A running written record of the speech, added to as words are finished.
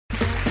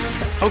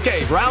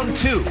Okay, round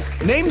two.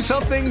 Name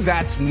something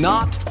that's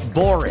not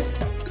boring.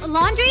 A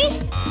laundry?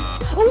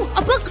 Ooh,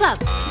 a book club.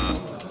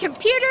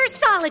 Computer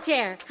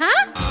solitaire,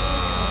 huh?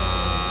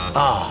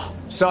 Ah,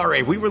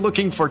 sorry, we were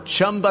looking for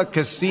Chumba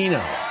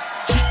Casino.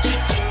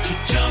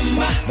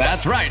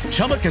 That's right,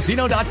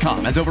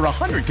 ChumbaCasino.com has over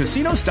 100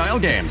 casino-style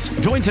games.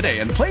 Join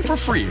today and play for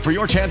free for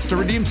your chance to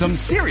redeem some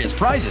serious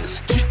prizes.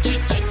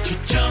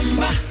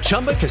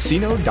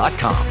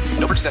 ChumbaCasino.com.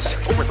 No purchase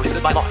necessary. Void where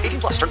prohibited by law.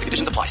 18 plus. Terms and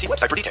conditions apply. See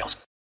website for details.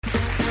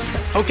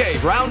 Okay,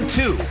 round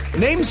two.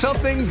 Name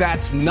something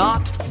that's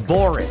not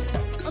boring.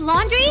 A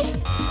laundry?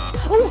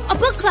 Ooh, a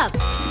book club.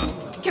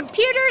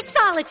 Computer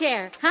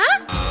solitaire,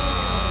 huh?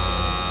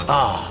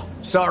 Ah,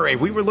 sorry,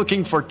 we were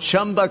looking for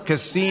Chumba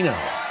Casino.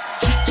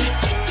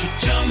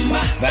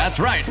 That's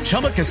right,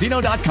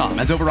 ChumbaCasino.com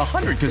has over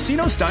 100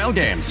 casino-style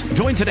games.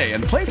 Join today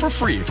and play for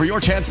free for your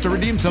chance to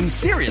redeem some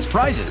serious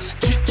prizes.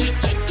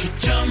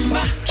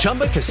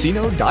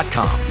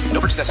 ChumbaCasino.com. No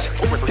purchase necessary.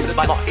 Void where prohibited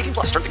by law. 18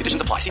 plus. Terms and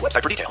conditions apply. See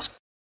website for details.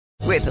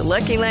 With the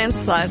Lucky Land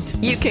Slots,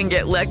 you can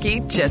get lucky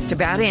just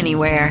about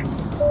anywhere.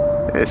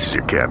 This is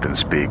your captain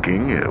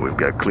speaking. We've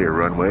got clear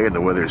runway and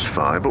the weather's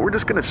fine, but we're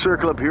just going to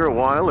circle up here a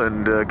while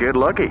and get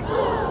lucky.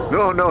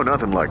 No,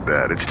 nothing like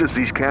that. It's just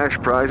these cash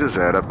prizes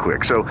add up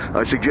quick. So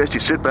I suggest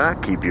you sit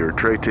back, keep your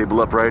tray table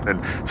upright,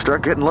 and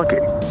start getting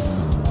lucky.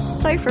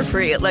 Play for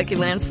free at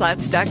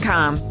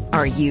LuckyLandSlots.com.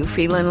 Are you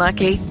feeling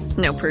lucky?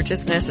 No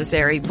purchase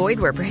necessary. Void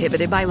where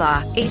prohibited by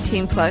law.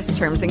 18 plus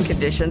terms and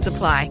conditions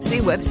apply. See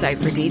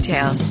website for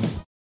details.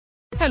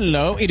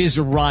 Hello, it is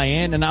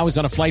Ryan, and I was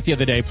on a flight the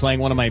other day playing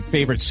one of my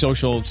favorite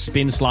social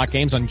spin slot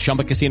games on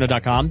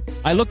ChumbaCasino.com.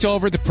 I looked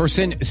over at the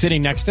person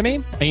sitting next to me,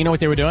 and you know what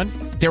they were doing?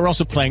 They were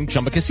also playing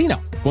Chumba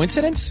Casino.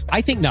 Coincidence?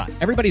 I think not.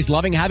 Everybody's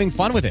loving having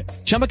fun with it.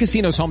 Chumba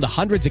Casino is home to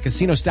hundreds of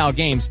casino-style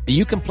games that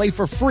you can play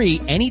for free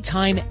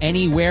anytime,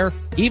 anywhere,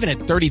 even at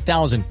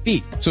 30,000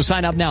 feet. So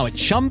sign up now at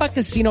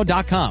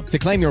ChumbaCasino.com to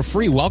claim your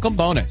free welcome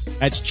bonus.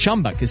 That's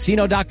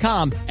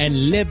ChumbaCasino.com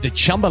and live the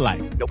Chumba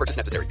life. No purchase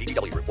necessary.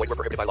 VGW. Void where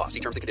prohibited by law. See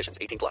terms and conditions.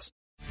 18 plus.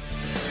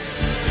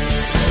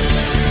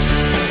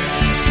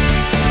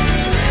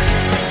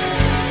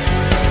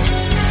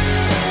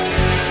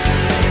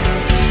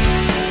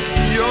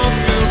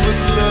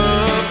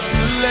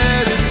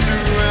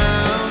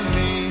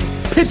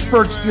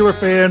 Pittsburgh Steelers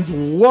fans,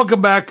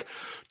 welcome back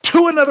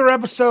to another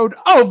episode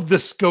of the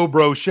Scho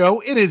Bro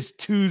Show. It is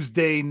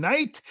Tuesday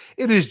night.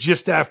 It is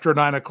just after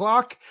 9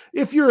 o'clock.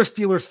 If you're a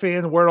Steelers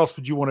fan, where else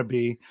would you want to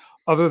be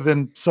other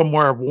than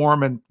somewhere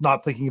warm and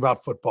not thinking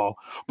about football?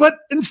 But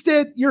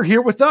instead, you're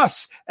here with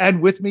us.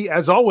 And with me,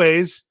 as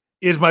always,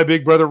 is my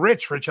big brother,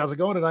 Rich. Rich, how's it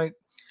going tonight?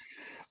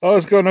 Oh,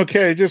 it's going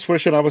okay. Just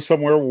wishing I was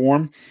somewhere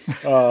warm.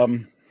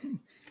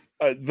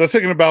 The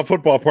thinking about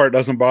football part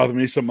doesn't bother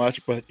me so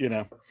much, but you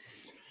know,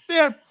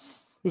 yeah,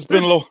 it's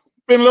been a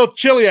little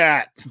chilly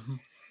as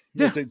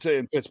yeah. they say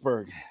in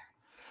Pittsburgh.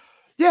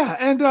 Yeah,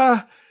 and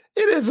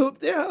it is a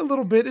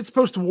little bit. It's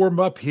supposed to warm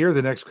up here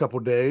the next couple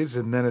of days,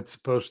 and then it's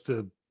supposed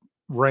to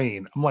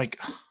rain. I'm like,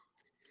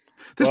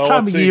 this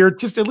time of year,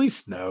 just at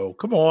least snow.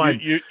 Come on,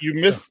 you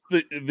missed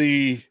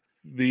the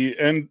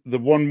end, the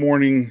one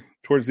morning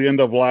towards the end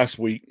of last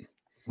week.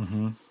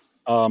 Mm-hmm.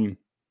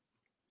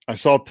 I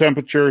saw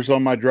temperatures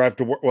on my drive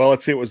to work. Well,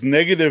 let's see, it was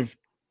negative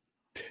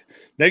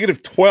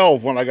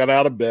 12 when I got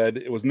out of bed.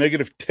 It was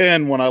negative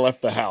 10 when I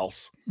left the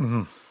house.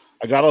 Mm-hmm.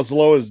 I got as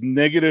low as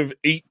negative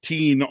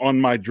 18 on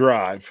my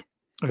drive.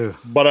 Ugh.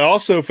 But I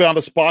also found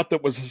a spot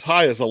that was as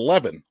high as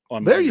 11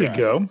 on my drive. There you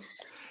go.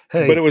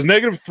 Hey. But it was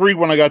negative 3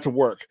 when I got to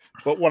work.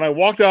 But when I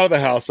walked out of the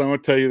house, I'm going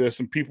to tell you this,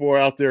 and people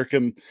out there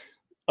can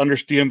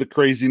understand the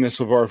craziness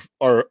of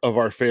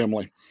our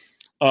family.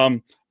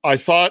 I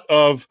thought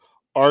of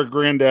our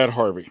granddad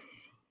Harvey.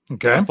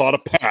 Okay. I thought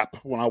of Pap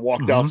when I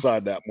walked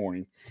outside that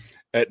morning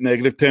at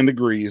negative 10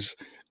 degrees.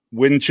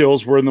 Wind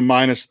chills were in the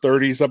minus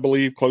 30s, I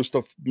believe, close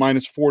to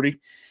minus 40.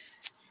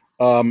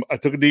 I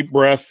took a deep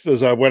breath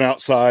as I went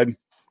outside.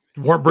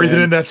 You weren't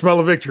breathing in that smell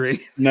of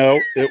victory. No,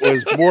 it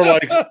was more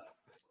like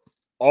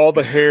all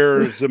the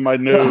hairs in my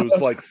nose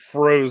like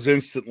froze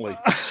instantly.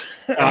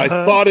 I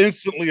thought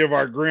instantly of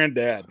our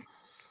granddad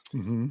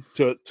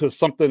to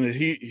something that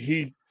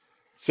he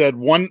said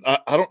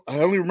I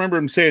only remember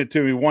him saying it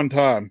to me one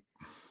time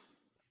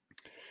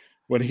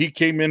when he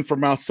came in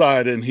from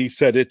outside and he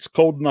said, "It's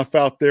cold enough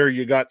out there.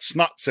 You got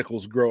snot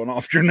sickles growing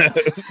off your nose."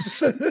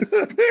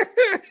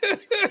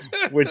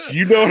 Which,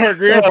 you know, our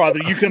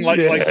grandfather, you can like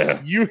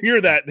you hear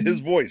that in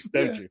his voice,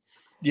 don't you?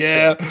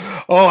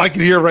 Yeah. Oh, I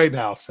can hear it right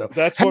now. So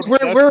that's what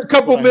we're a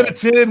couple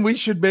minutes in. We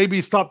should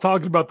maybe stop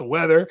talking about the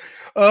weather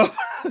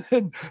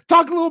and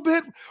talk a little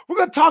bit. We're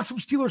going to talk some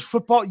Steelers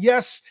football.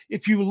 Yes,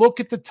 if you look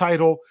at the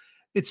title,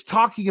 it's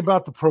talking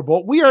about the Pro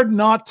Bowl. We are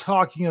not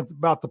talking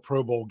about the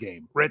Pro Bowl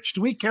game. Rich,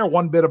 do we care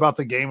one bit about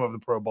the game of the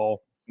Pro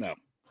Bowl?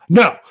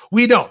 No,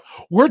 we don't.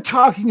 We're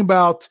talking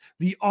about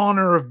the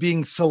honor of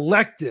being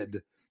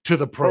selected to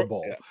the Pro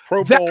Bowl.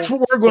 Pro Bowl. That's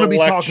what we're going to be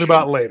talking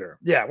about later.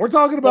 Yeah, we're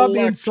talking about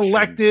being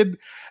selected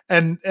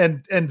and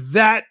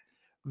that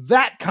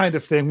kind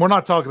of thing. We're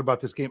not talking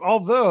about this game.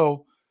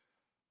 Although,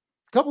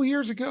 couple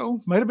years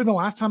ago. Might have been the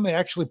last time they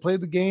actually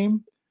played the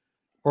game,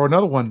 or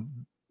another one.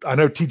 I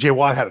know TJ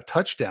Watt had a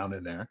touchdown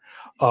in there.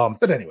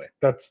 But anyway,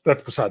 that's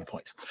beside the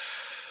point.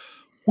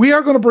 We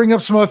are going to bring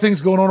up some other things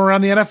going on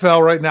around the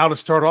NFL right now to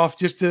start off,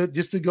 just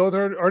to go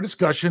there our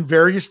discussion.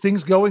 Various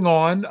things going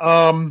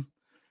on.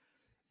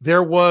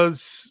 There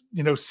was,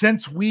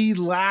 since we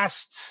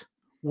last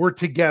were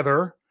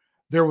together,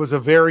 there was a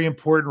very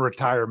important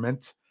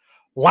retirement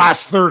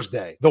last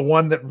Thursday, the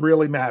one that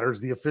really matters,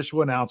 the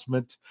official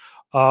announcement.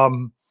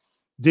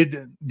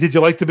 Did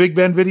you like the Big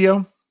Ben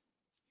video?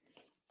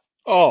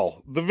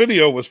 Oh, the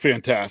video was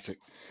fantastic.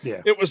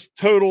 Yeah. It was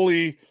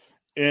totally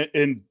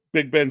in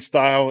Big Ben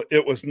style.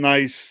 It was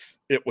nice.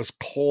 It was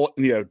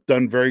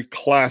done very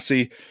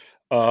classy.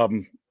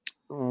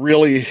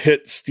 Really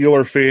hit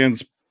Steeler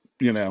fans,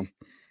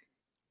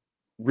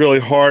 really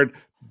hard,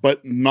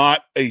 but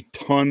not a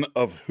ton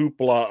of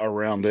hoopla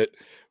around it,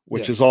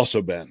 which is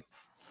also Ben.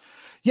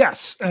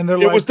 Yes, and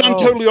it was done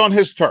totally on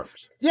his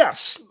terms.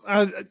 Yes,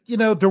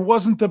 there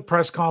wasn't the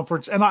press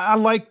conference, and I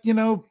like,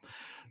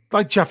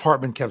 like Jeff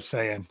Hartman kept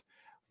saying,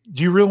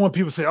 do you really want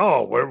people to say,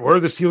 oh, where are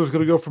the Steelers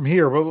going to go from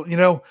here? Well,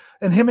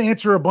 and him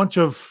answer a bunch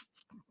of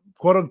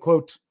quote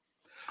unquote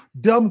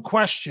dumb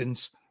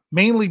questions,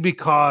 mainly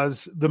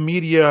because the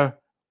media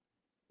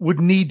would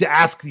need to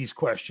ask these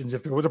questions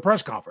if there was a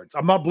press conference.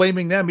 I'm not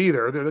blaming them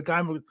either. They're the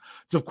kinds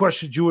of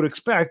questions you would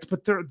expect,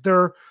 but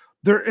they're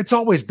it's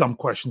always dumb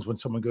questions when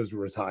someone goes to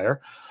retire.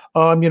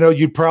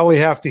 You'd probably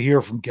have to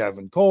hear from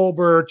Kevin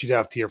Colbert. You'd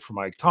have to hear from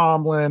Mike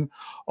Tomlin,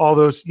 all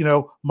those,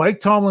 Mike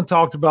Tomlin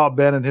talked about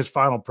Ben in his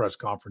final press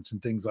conference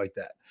and things like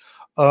that.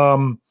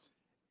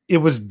 It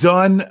was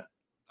done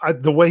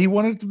the way he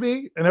wanted it to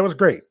be, and that was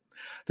great.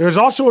 There's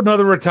also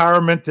another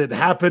retirement that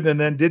happened and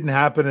then didn't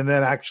happen and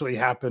then actually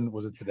happened.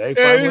 Was it today?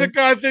 Yeah, he's the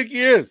guy I think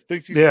he is.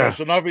 Thinks he's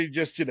special. Not be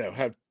just,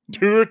 have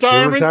two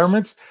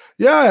retirements.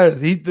 Yeah,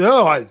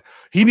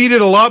 he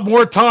needed a lot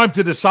more time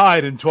to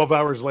decide, and 12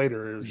 hours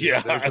later,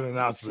 there's an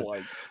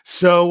announcement.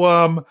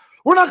 So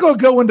we're not going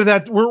to go into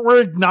that.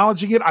 We're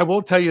acknowledging it. I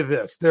will tell you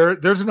this: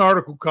 there's an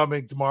article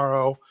coming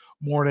tomorrow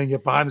morning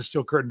at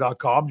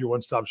BehindTheSteelCurtain.com, your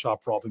one-stop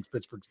shop for all things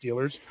Pittsburgh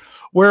Steelers,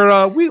 where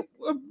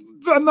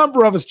a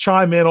number of us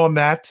chime in on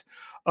that.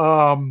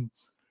 I'm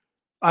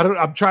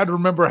trying to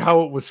remember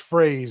how it was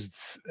phrased,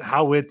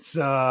 how it's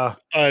I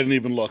didn't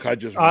even look. I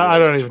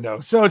don't even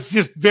know. So it's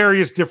just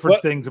various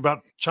different things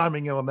about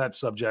chiming in on that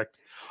subject.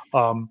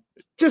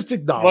 Just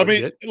acknowledge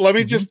it. Let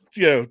me just,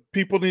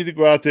 people need to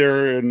go out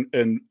there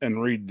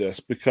and read this,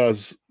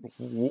 because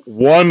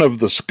one of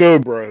the Scho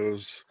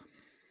Bros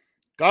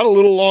got a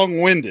little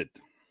long-winded.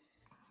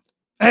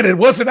 And it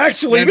wasn't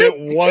actually me.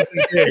 It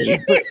wasn't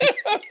Dave.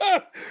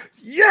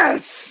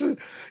 Yes.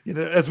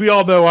 As we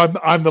all know,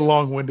 I'm the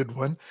long-winded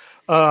one.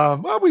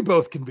 Well, we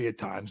both can be at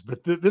times,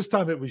 but this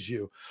time it was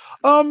you.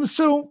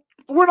 So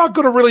we're not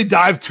going to really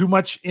dive too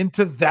much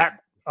into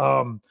that.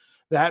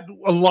 That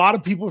a lot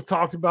of people have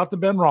talked about the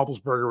Ben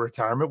Roethlisberger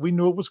retirement. We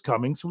knew it was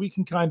coming, so we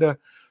can kind of,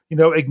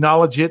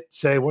 acknowledge it.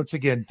 Say once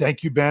again,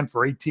 thank you, Ben,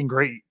 for 18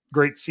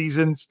 great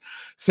seasons.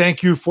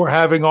 Thank you for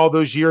having all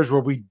those years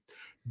where we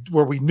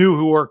knew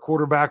who our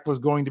quarterback was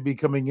going to be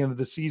coming into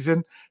the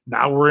season.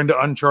 Now we're into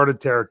uncharted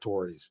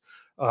territories.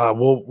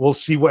 We'll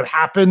see what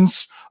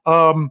happens.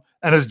 And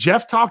as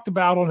Jeff talked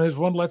about on his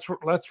one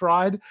Let's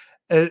Ride,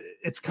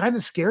 it's kind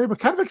of scary, but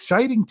kind of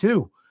exciting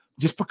too,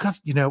 just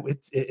because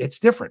it's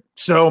different.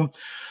 So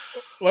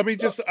let me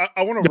just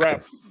I want to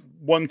wrap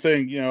one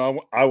thing.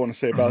 I want to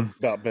say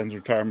about Ben's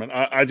retirement.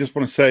 I just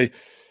want to say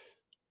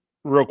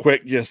real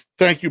quick, yes,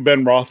 thank you,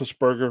 Ben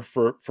Roethlisberger,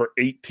 for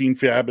 18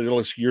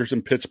 fabulous years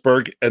in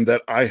Pittsburgh, and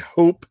that I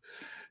hope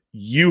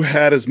you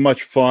had as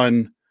much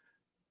fun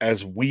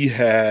as we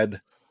had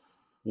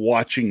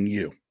watching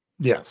you.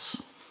 Yes.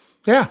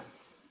 Yeah.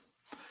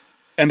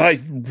 And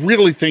I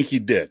really think he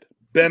did.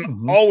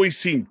 Ben always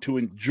seemed to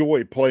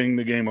enjoy playing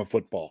the game of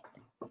football.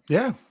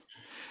 Yeah.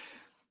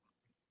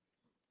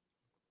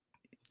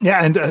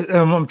 Yeah, and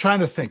I'm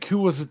trying to think, who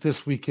was it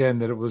this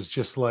weekend that it was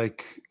just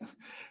like,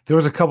 there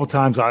was a couple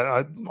times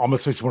I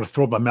almost makes me want to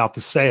throw up my mouth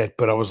to say it,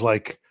 but I was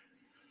like,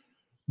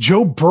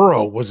 Joe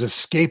Burrow was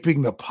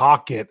escaping the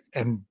pocket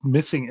and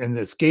missing and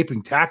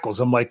escaping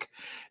tackles. I'm like,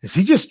 is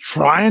he just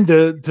trying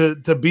to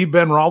be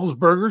Ben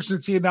Roethlisberger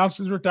since he announced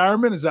his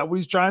retirement? Is that what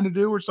he's trying to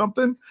do or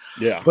something?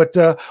 Yeah. But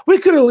we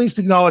could at least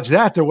acknowledge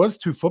that there was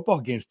 2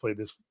 football games played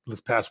this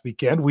past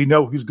weekend. We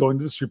know who's going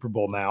to the Super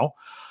Bowl now.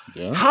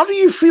 Yeah. How do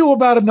you feel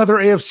about another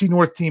AFC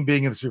North team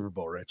being in the Super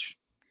Bowl, Rich?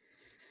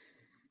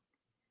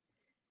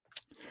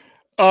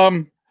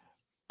 I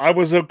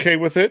was okay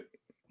with it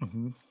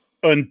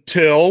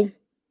until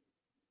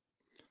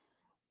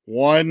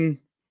one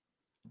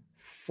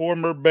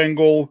former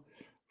Bengal,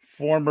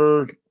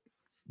 former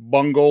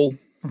Bungle.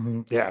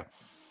 Yeah.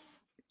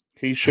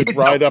 He should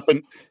ride up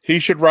and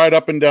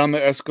down the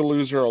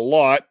Escalooser a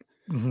lot.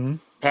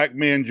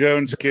 Pac-Man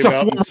Jones came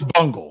out.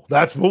 Bungle.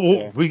 That's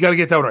what we got to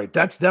get that right.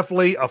 That's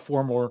definitely a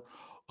former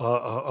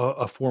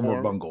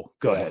Bungle.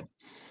 Go ahead.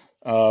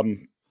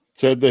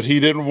 Said that he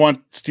didn't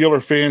want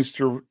Steeler fans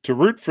to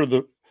root for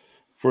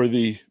for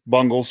the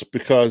Bungles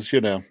because,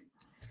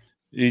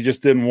 he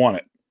just didn't want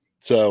it.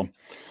 So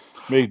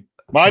made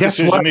my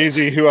decision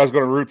easy who I was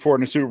going to root for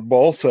in the Super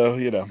Bowl. So,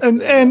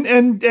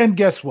 And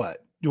guess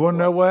what? You want to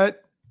know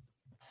what?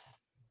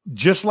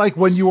 Just like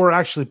when you were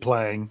actually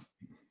playing,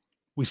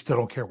 we still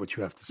don't care what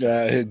you have to say.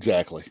 Yeah,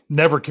 exactly.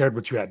 Never cared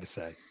what you had to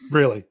say,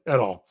 really, at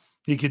all.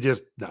 You could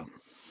just, no.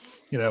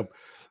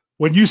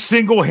 When you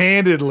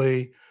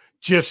single-handedly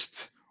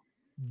just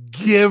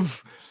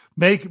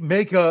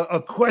make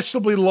a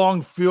questionably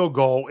long field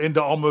goal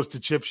into almost a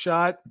chip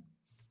shot,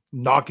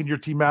 knocking your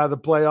team out of the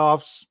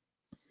playoffs.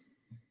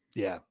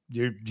 Yeah,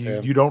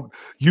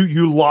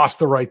 you lost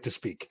the right to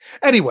speak.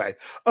 Anyway,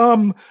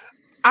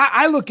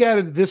 I look at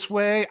it this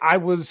way.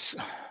 Because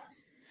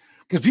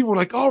people were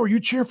like, "Oh, are you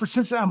cheering for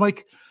Cincinnati?" I'm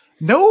like,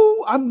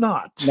 no, I'm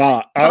not.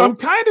 I'm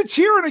kind of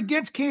cheering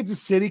against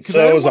Kansas City because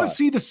I don't want to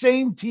see the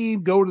same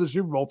team go to the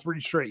Super Bowl 3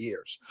 straight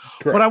years.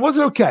 Correct. But I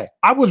wasn't okay.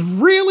 I was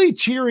really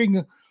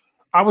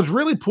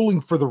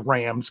pulling for the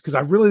Rams because I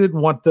really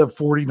didn't want the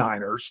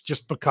 49ers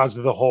just because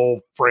of the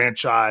whole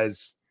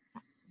franchise,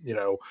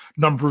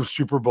 number of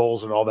Super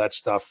Bowls and all that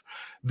stuff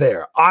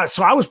there.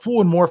 So I was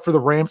pulling more for the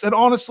Rams. And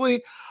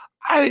honestly,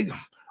 I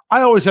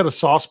always had a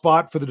soft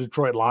spot for the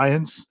Detroit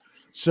Lions.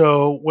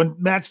 So when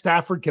Matt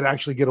Stafford can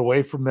actually get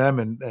away from them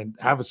and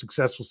have a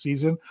successful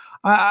season,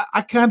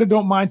 I kind of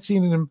don't mind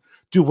seeing him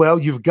do well.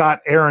 You've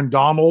got Aaron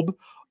Donald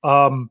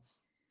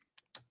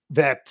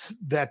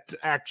that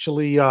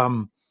actually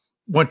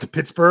went to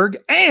Pittsburgh,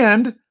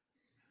 and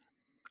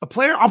a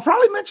player. I'll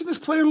probably mention this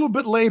player a little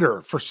bit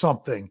later for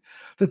something,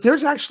 that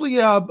there's actually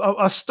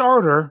a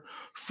starter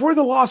for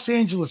the Los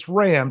Angeles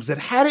Rams that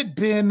had it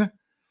been.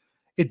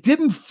 It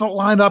didn't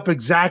line up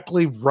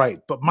exactly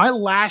right, but my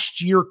last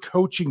year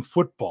coaching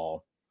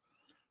football,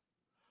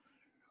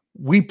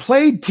 we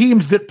played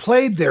teams that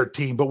played their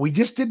team, but we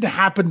just didn't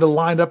happen to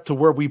line up to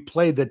where we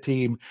played the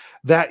team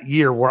that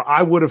year where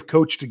I would have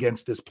coached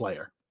against this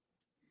player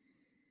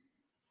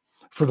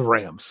for the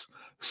Rams.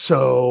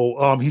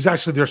 So he's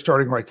actually their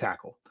starting right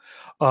tackle.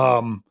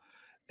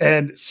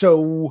 And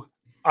so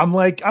I'm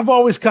like, I've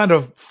always kind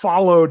of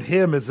followed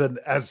him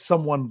as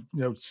someone,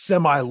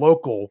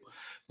 semi-local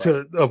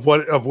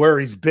of where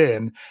he's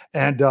been.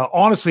 And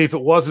honestly, if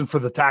it wasn't for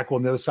the tackle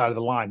on the other side of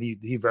the line,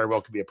 he very well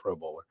could be a Pro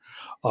Bowler.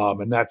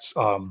 And that's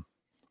now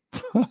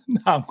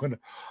I'm going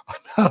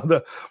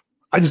to.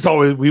 I just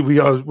always we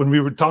always, when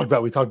we talked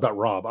about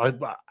Rob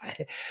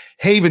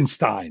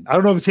Havenstein. I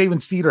don't know if it's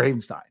Havenstein or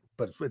Havenstein,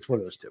 but it's one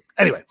of those two.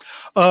 Anyway,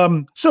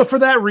 so for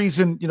that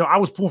reason, I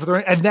was pulling for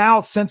the, and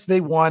now since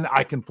they won,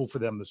 I can pull for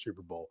them in the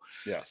Super Bowl.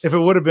 Yes. If it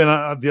would have been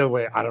the other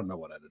way, I don't know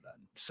what I'd have done.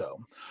 So,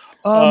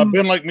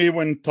 been like me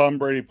when Tom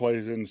Brady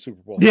plays in the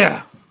Super Bowl.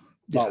 Yeah.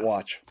 Not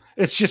watch.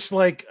 It's just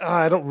like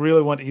I don't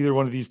really want either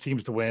one of these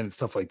teams to win and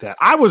stuff like that.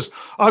 I'll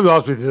be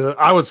honest with you.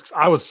 I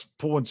was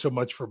pulling so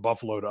much for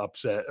Buffalo to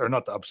upset, or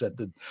not to upset,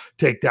 to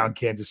take down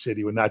Kansas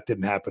City. When that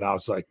didn't happen, I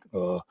was like,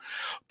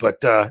 but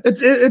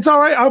it's all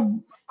right.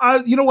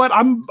 You know what?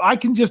 I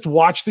can just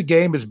watch the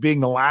game as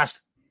being the last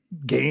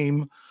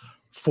game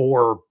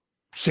for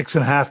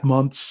 6.5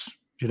 months.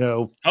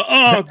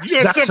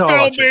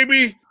 USFL,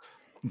 baby.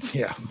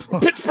 Yeah,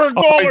 Pittsburgh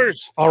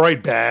Ballers. All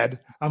right, bad.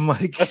 I'm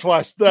like, that's why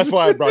I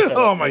brought that.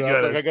 Oh my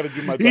goodness, I got to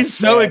do my best. He's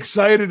so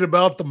excited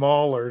about the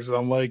Maulers.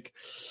 I'm like,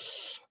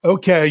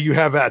 okay, you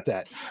have at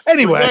that.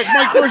 Anyway,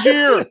 Mike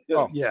Rozier.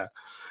 Oh.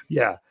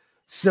 Yeah.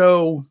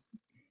 So,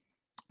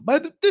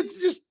 but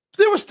it's just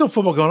there was still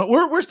football going on.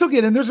 We're still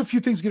getting. There's a few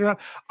things getting around.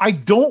 I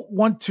don't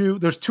want to.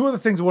 There's 2 other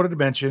things I wanted to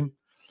mention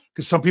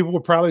because some people were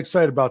probably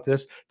excited about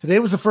this. Today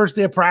was the first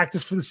day of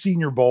practice for the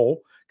Senior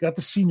Bowl. Got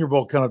the Senior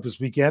Bowl coming up this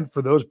weekend.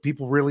 For those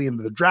people really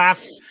into the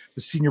draft,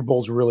 the Senior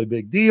Bowl is a really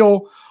big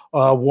deal.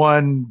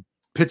 One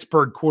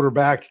Pittsburgh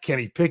quarterback,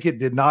 Kenny Pickett,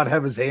 did not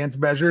have his hands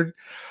measured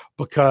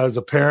because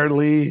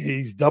apparently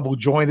he's double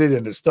jointed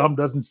and his thumb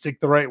doesn't stick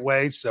the right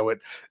way. So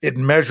it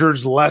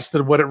measures less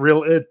than what it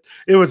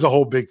was a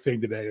whole big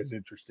thing today. It was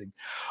interesting.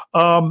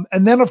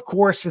 And then, of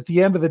course, at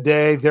the end of the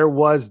day, there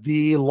was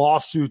the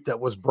lawsuit that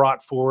was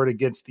brought forward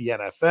against the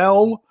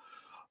NFL.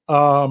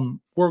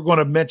 We're going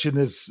to mention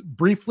this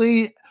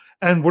briefly,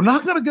 and we're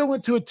not going to go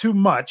into it too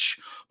much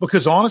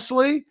because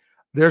honestly,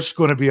 there's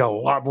going to be a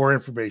lot more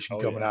information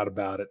coming out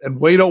about it. And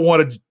we don't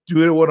want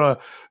to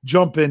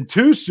jump in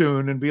too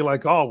soon and be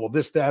like, oh, well,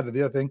 this, that, or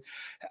the other thing.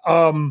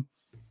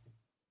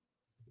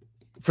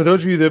 For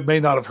those of you that may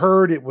not have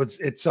heard,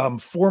 it's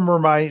former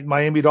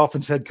Miami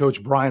Dolphins head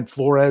coach Brian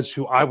Flores,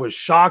 who I was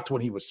shocked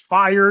when he was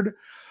fired.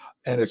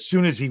 And as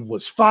soon as he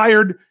was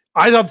fired,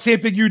 I thought the same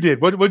thing you did.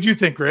 What did you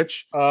think,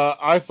 Rich?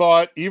 I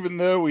thought even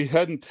though we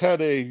hadn't had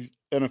an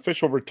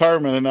official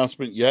retirement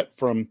announcement yet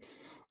from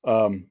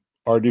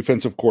our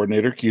defensive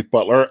coordinator, Keith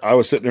Butler, I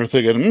was sitting there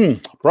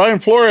thinking, Brian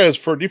Flores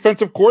for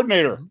defensive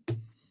coordinator.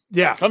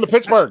 Yeah. Come to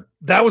Pittsburgh.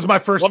 That was my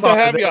first thought. Love to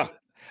have you.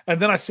 And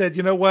then I said,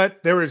 you know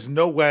what? There is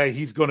no way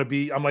he's going to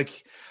be – I'm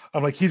like,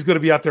 he's going to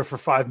be out there for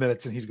 5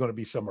 minutes and he's going to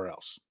be somewhere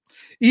else.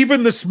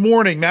 Even this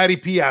morning, Matty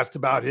P asked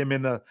about him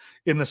in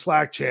the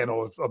Slack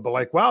channel. Of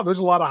like, wow, there's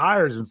a lot of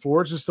hires in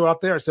Florida still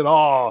out there. I said,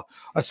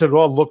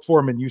 well, look for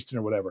him in Houston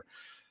or whatever.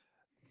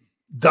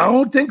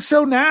 Don't think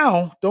so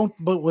now.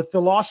 But with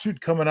the lawsuit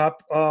coming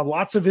up,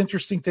 lots of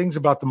interesting things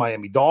about the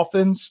Miami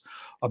Dolphins,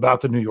 about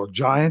the New York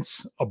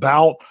Giants,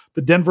 about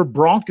the Denver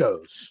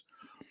Broncos.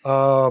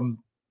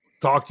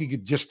 Talking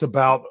just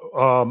about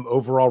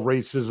overall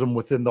racism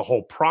within the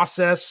whole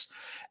process.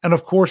 And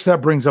of course,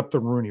 that brings up the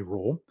Rooney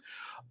Rule.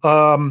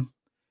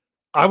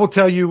 I will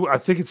tell you, I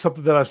think it's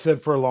something that I've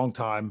said for a long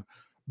time.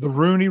 The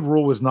Rooney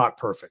Rule is not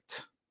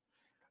perfect.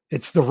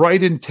 It's the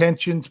right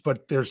intentions,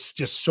 but there's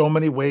just so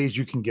many ways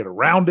you can get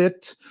around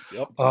it.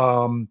 Yep.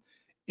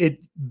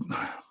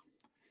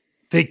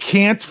 They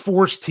can't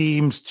force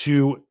teams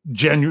to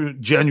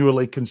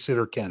genuinely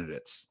consider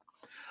candidates.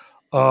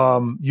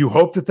 You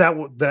hope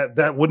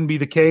that wouldn't be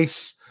the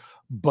case,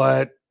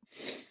 but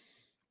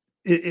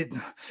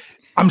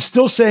I'm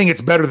still saying it's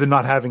better than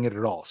not having it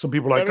at all. Some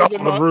people are like,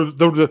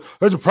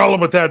 there's a problem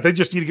with that. They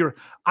just need to get rid.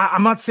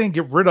 I'm not saying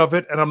get rid of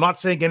it, and I'm not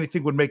saying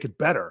anything would make it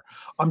better.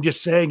 I'm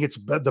just saying it's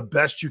the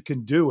best you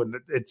can do, and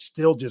it's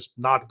still just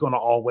not going to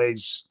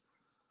always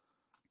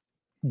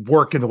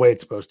work in the way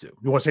it's supposed to.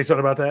 You want to say something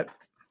about that?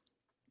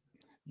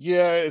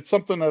 Yeah, it's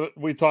something that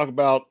we talk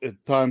about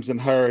at times in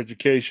higher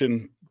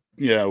education,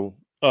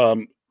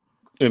 and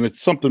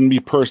it's something me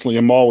personally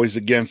I'm always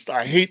against.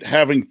 I hate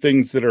having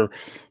things that are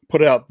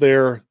put out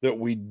there that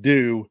we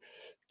do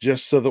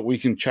just so that we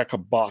can check a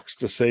box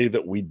to say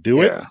that we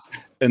do it.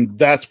 And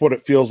that's what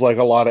it feels like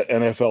a lot of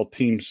NFL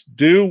teams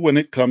do when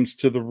it comes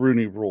to the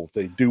Rooney Rule.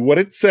 They do what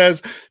it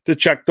says to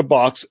check the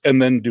box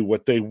and then do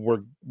what they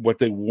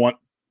want.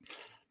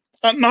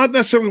 Not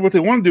necessarily what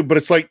they want to do, but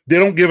it's like they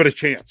don't give it a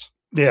chance.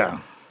 Yeah.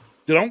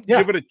 They don't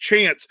give it a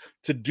chance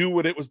to do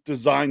what it was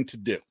designed to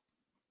do.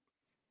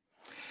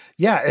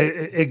 Yeah,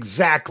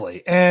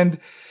 exactly. And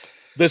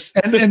the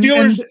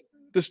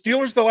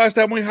Steelers, the last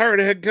time we hired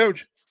a head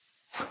coach,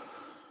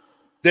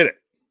 did it.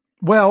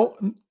 Well,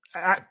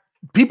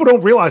 people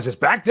don't realize this.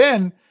 Back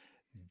then,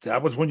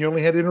 that was when you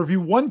only had to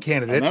interview one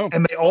candidate,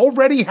 and they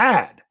already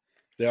had.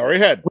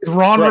 With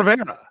Ron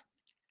Rivera.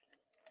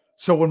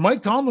 So when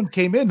Mike Tomlin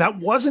came in, that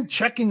wasn't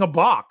checking a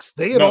box.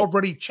 They had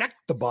already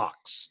checked the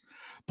box,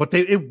 but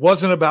it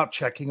wasn't about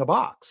checking a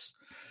box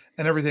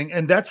and everything.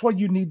 And that's what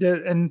you need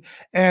to.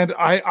 And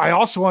I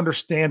also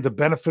understand the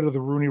benefit of the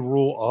Rooney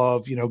Rule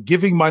of,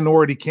 giving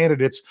minority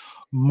candidates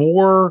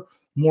more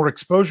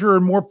exposure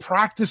and more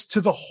practice to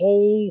the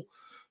whole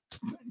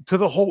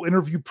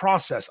interview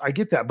process. I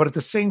get that. But at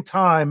the same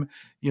time,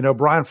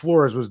 Brian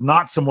Flores was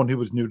not someone who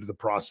was new to the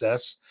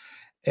process,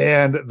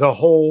 and the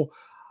whole,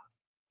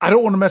 I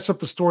don't want to mess up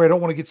the story. I don't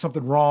want to get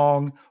something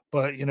wrong,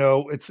 but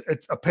it's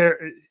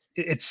apparent.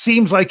 It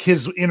seems like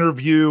his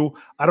interview,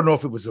 I don't know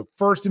if it was a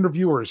first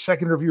interview or a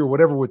second interview or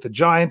whatever with the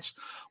Giants,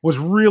 was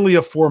really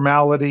a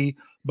formality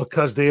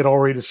because they had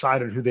already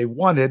decided who they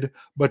wanted,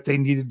 but they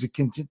needed to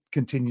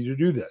continue to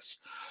do this.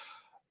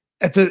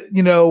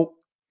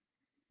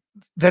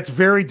 That's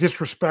very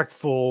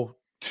disrespectful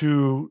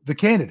to the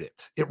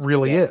candidate. It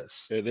really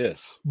is. It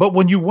is. But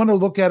when you want to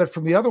look at it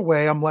from the other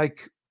way, I'm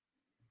like,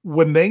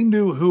 when they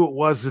knew who it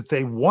was that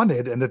they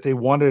wanted, and that they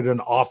wanted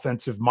an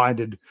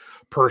offensive-minded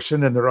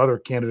person, and their other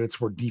candidates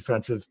were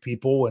defensive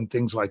people and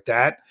things like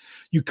that,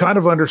 you kind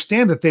of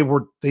understand that they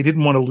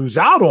didn't want to lose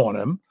out on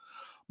him.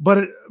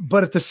 But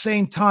at the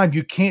same time,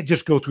 you can't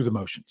just go through the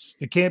motions.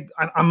 You can't.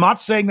 I'm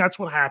not saying that's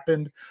what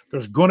happened.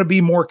 There's going to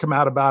be more come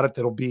out about it.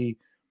 That'll be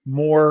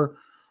more.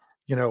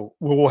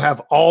 We'll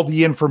have all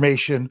the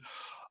information.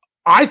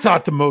 I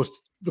thought the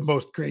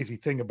most crazy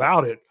thing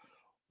about it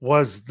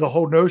was the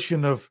whole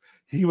notion of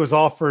he was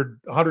offered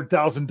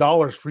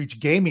 $100,000 for each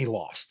game he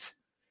lost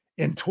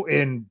in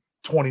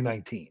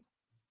 2019.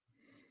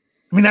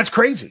 I mean, that's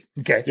crazy.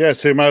 Okay. Yeah,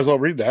 so you might as well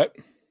read that.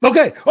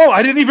 Okay. Oh,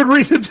 I didn't even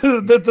read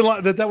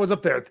that was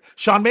up there.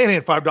 Sean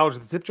Manhan, $5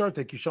 at the tip jar.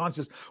 Thank you, Sean.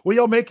 Says, well,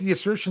 y'all making the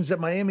assertions that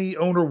Miami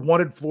owner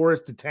wanted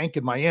Flores to tank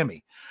in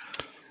Miami.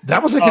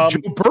 That was like a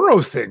Joe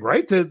Burrow thing,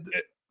 right?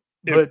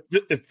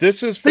 If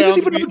this is found, they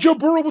didn't even know Joe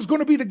Burrow was going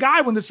to be the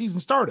guy when the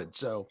season started.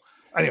 So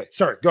anyway,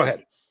 sorry, go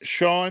ahead.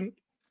 Sean,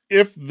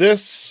 if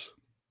this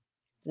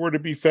were to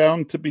be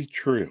found to be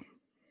true,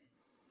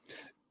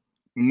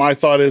 my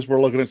thought is we're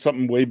looking at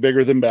something way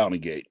bigger than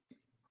Bountygate.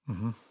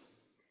 Mm-hmm.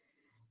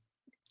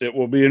 It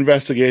will be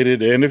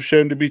investigated, and if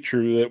shown to be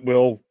true,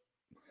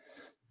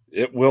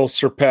 it will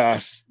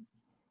surpass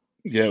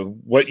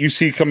what you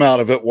see come out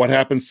of it. What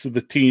happens to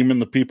the team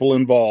and the people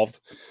involved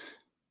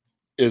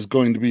is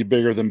going to be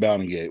bigger than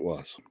Bountygate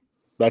was.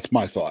 That's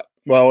my thought.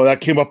 Well,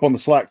 that came up on the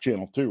Slack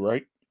channel too,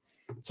 right?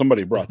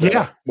 Somebody brought that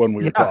up when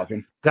we were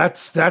talking.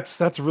 That's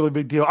a really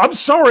big deal. I'm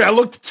sorry, I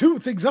looked two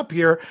things up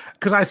here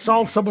because I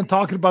saw someone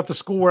talking about the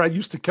school where I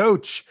used to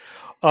coach,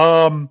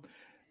 and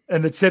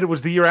it said it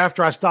was the year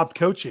after I stopped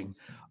coaching.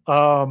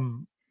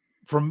 From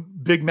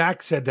Big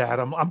Mac said that.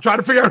 I'm trying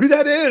to figure out who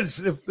that is.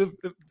 If in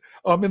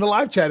the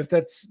live chat,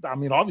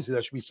 obviously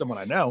that should be someone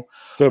I know.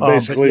 So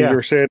basically,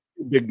 you're saying,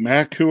 Big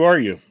Mac, who are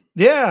you?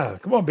 Yeah,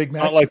 come on, Big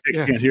Mac. Not like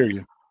they can't hear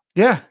you.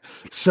 Yeah.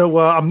 So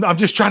I'm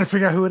just trying to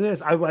figure out who it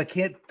is. I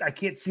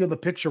can't see on the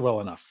picture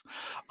well enough.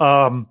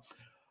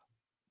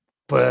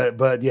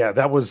 But yeah,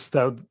 that was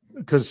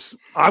because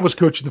I was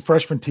coaching the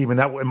freshman team,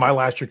 and my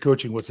last year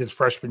coaching was his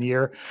freshman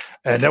year,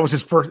 and that was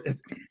his first.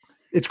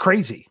 It's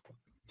crazy.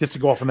 Just to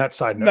go off on that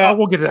side note. No,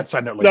 we'll get to that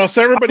side note later. No,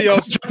 so everybody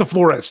else, the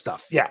Flores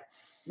stuff. Yeah.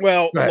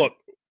 Well, look,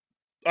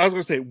 I was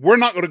going to say we're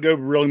not going to go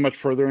really much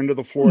further into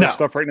the Flores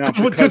stuff right now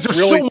because there's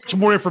so much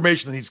more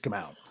information that needs to come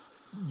out.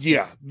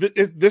 Yeah,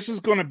 this is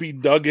going to be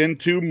dug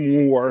into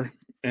more,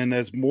 and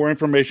as more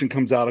information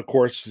comes out, of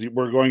course,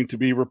 we're going to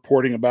be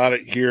reporting about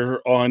it here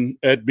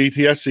at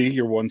BTSC,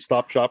 your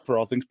one-stop shop for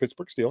all things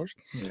Pittsburgh Steelers.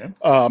 Yeah.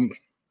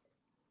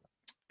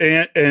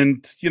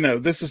 And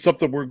this is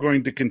something we're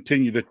going to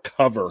continue to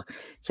cover.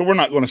 So we're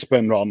not going to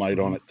spend all night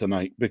on it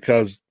tonight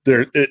because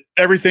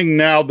everything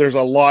now, there's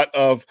a lot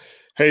of,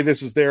 hey,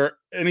 this is there.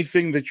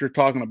 Anything that you're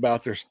talking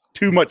about, there's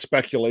too much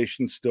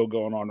speculation still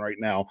going on right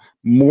now.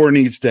 More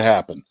needs to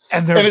happen.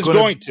 And it's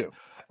going to.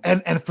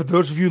 And for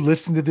those of you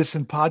listening to this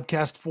in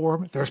podcast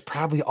form, there's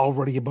probably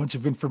already a bunch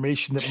of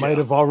information that might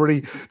have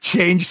already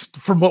changed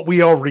from what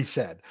we already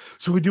said.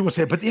 So we do want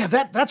to say, but yeah,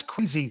 that's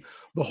crazy.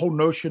 The whole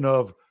notion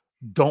of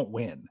don't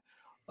win.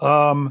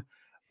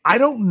 I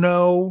don't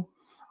know.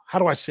 How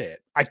do I say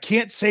it? I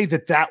can't say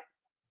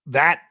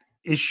that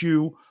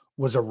issue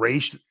was a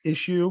race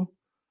issue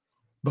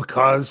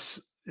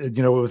because, it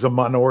was a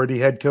minority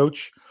head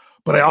coach,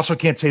 but I also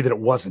can't say that it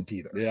wasn't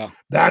either. Yeah.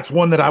 That's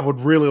one that I would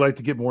really like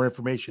to get more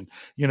information.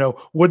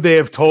 Would they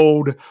have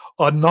told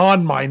a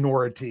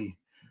non-minority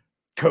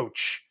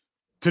coach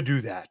to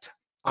do that?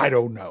 I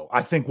don't know.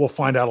 I think we'll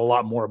find out a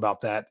lot more about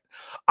that.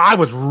 I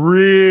was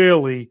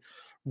really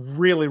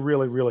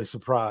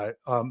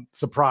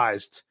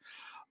surprised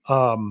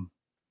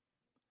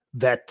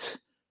that,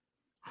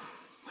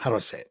 how do I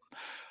say it?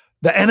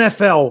 The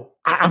NFL,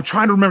 I'm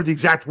trying to remember the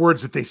exact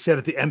words that they said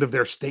at the end of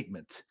their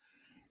statement.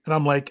 And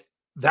I'm like,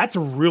 that's a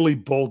really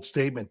bold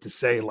statement to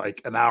say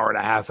like an hour and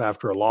a half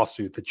after a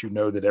lawsuit that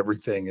that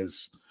everything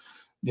is,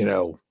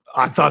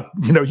 I thought,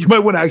 you might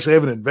want to actually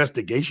have an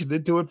investigation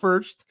into it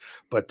first,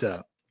 but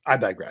I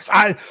digress.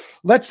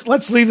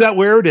 Let's leave that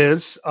where it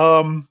is.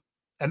 And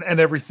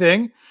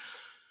everything.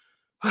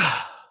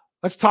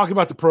 Let's talk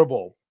about the Pro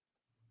Bowl.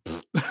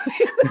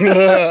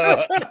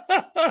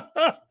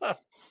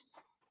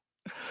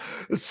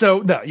 So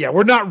no, yeah,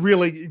 we're not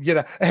really,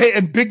 Hey,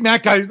 and Big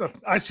Mac,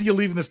 I see you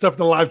leaving the stuff in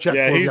the live chat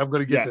for me. I'm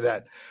going to get to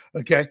that.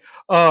 Okay.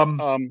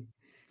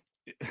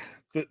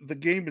 The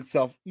game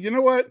itself, you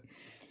know what?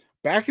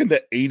 Back in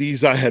the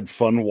 80s, I had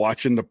fun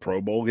watching the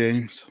Pro Bowl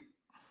games.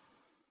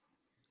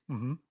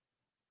 Mm-hmm.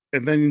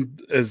 And then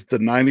as the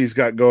 90s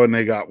got going,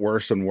 they got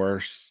worse and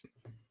worse.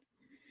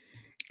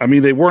 I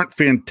mean, they weren't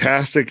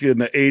fantastic in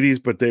the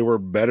 80s, but they were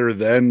better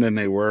then than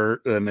they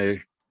were in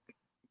the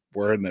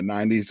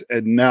 90s.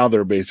 And now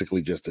they're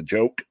basically just a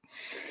joke.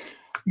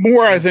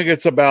 More, I think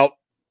it's about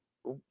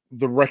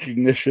the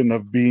recognition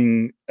of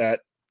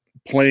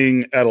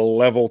playing at a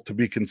level to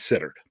be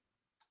considered.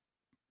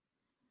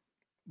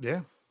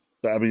 Yeah.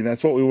 I mean,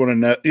 that's what we want to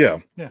know. Yeah.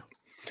 Yeah.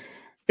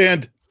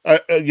 And,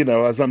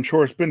 as I'm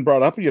sure it's been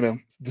brought up, the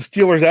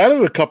Steelers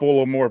added a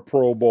couple of more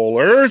Pro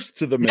Bowlers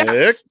to the mix.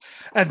 Yes.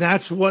 And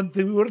that's one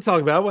thing we want to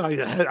talk about.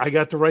 I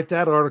got to write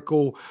that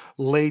article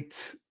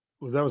late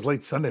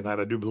Sunday night,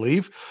 I do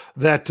believe,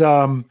 that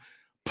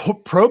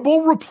Pro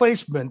Bowl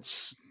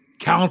replacements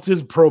count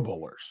as Pro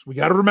Bowlers. We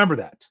got to remember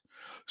that.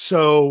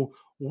 So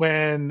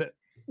when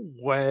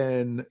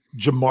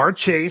Jamar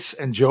Chase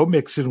and Joe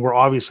Mixon were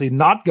obviously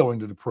not going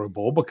to the Pro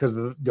Bowl because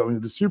of going to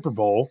the Super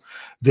Bowl,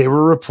 they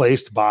were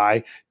replaced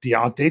by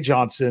Diontae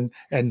Johnson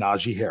and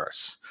Najee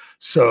Harris.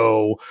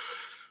 So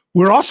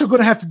we're also going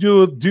to have to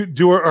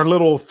do our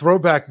little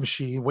throwback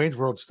machine, Wayne's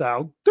World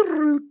style.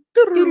 Yeah,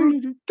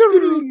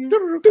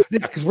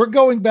 because we're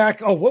going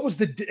back. Oh, what was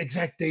the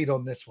exact date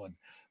on this one?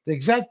 The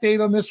exact date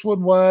on this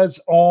one was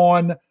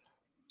on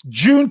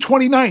June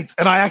 29th.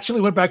 And I actually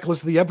went back and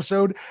listened to the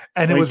episode,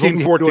 and it was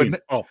 1914.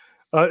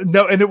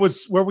 No, and it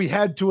was where we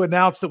had to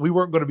announce that we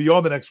weren't going to be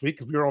on the next week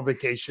because we were on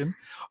vacation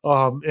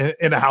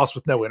in a house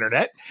with no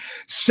internet.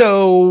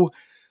 So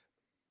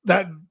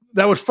that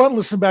was fun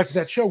listening back to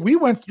that show. We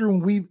went through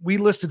and we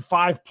listed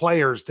 5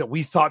 players that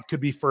we thought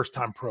could be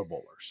first-time Pro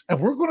Bowlers. And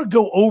we're going to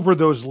go over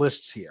those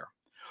lists here.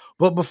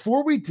 But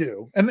before we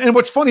do, and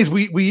what's funny is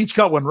we each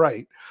got one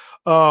right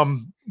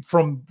from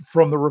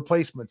the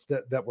replacements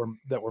that were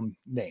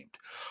named.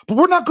 But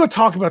we're not going to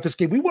talk about this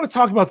game. We want to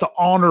talk about the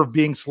honor of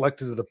being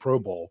selected to the Pro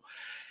Bowl.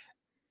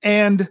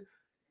 And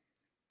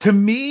to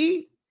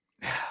me,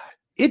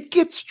 it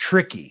gets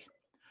tricky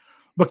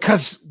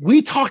because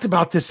we talked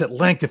about this at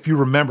length, if you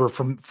remember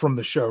from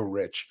the show,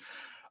 Rich,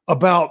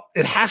 about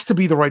it has to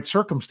be the right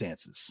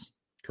circumstances.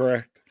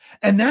 Correct.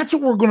 And that's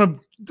what we're going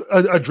to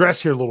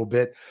address here a little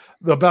bit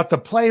about the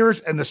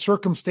players and the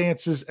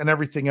circumstances and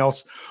everything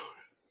else.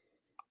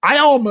 I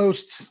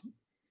almost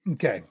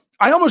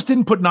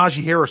didn't put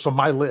Najee Harris on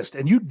my list,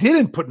 and you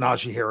didn't put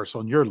Najee Harris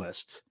on your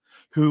list,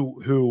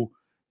 who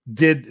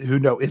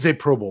is a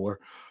Pro Bowler.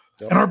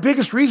 And our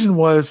biggest reason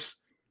was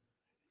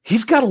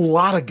he's got a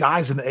lot of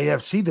guys in the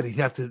AFC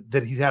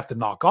that he'd have to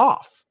knock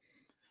off.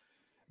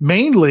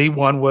 Mainly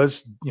one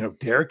was,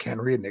 Derrick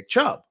Henry and Nick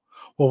Chubb.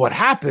 Well, what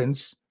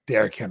happens?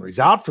 Derrick Henry's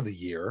out for the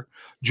year.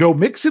 Joe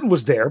Mixon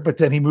was there, but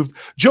then he moved.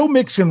 Joe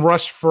Mixon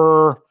rushed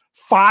for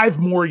 5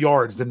 more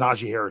yards than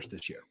Najee Harris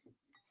this year.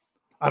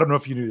 I don't know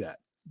if you knew that.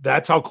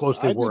 That's how close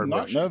they were in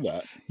rushing. I did not know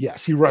that.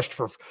 Yes, he rushed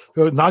for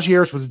Najee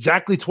Harris was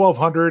exactly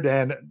 1,200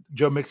 and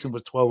Joe Mixon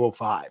was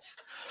 1,205.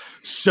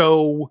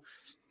 So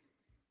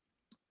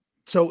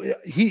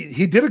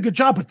he did a good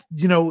job, but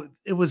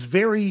it was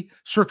very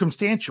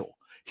circumstantial.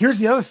 Here's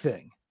the other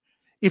thing.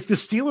 If the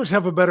Steelers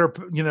have a better,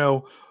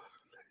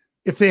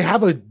 if they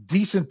have a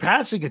decent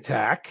passing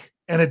attack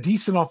and a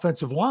decent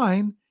offensive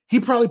line, he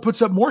probably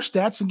puts up more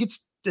stats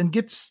and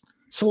gets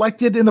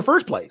selected in the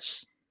first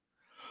place.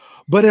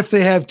 But if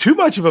they have too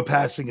much of a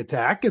passing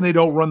attack and they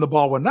don't run the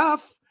ball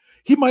enough,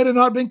 he might have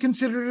not been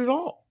considered at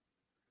all.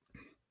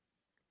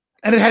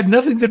 And it had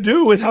nothing to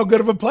do with how good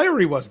of a player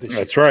he was this year.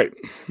 That's right.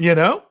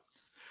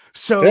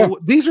 So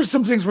these are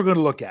some things we're going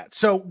to look at.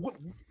 So do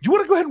you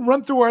want to go ahead and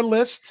run through our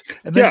list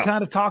and then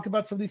kind of talk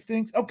about some of these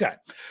things? Okay.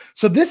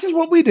 So this is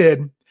what we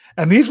did.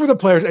 And these were the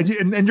players, and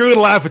you're going to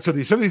laugh at some of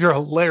these. Some of these are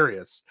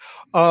hilarious.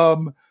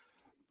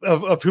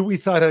 Of who we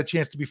thought had a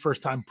chance to be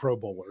first-time Pro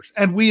Bowlers.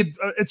 And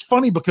it's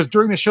funny because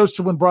during the show,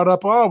 someone brought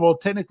up,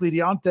 technically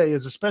Diontae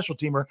is a special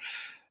teamer.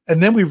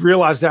 And then we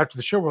realized after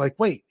the show, we're like,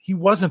 wait, he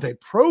wasn't a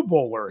Pro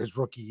Bowler his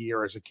rookie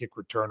year as a kick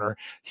returner.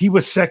 He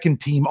was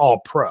second-team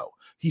All-Pro.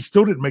 He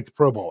still didn't make the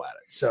Pro Bowl at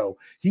it. So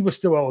he was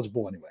still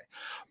eligible anyway.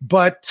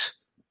 But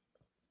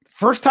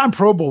first-time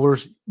Pro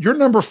Bowlers, you're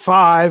number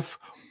 5.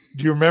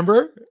 Do you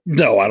remember?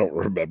 No, I don't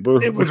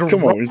remember. It was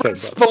Robert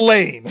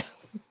Spillane.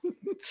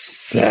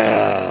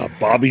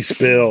 Bobby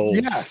Spills.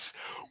 Yes.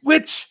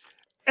 Which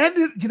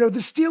ended, the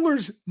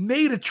Steelers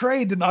made a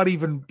trade to not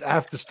even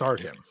have to start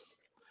him.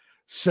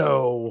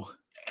 So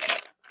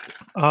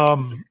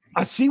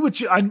I see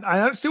what you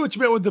understand what you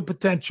meant with the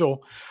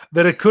potential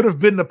that it could have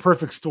been the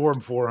perfect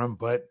storm for him,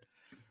 but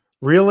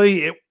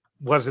really it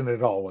wasn't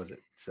at all, was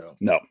it? So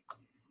no.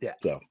 Yeah.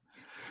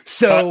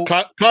 So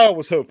Kyle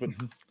was hoping.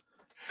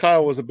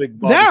 Kyle was a big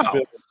Bobby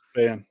Spills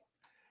fan.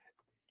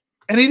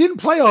 And he didn't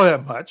play all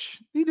that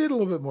much. He did a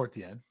little bit more at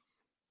the end.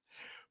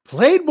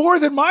 Played more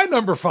than my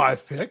number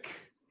 5 pick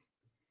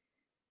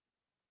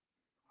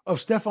of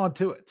Stephon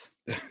Tuitt.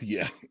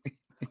 Yeah.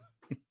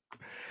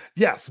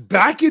 Yes,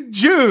 back in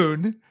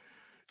June,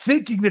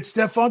 thinking that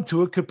Stephon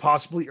Tuitt could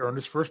possibly earn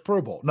his first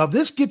Pro Bowl. Now,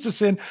 this gets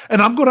us in,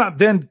 and I'm going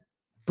to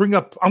bring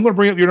up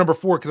your number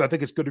 4 because I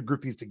think it's good to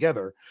group these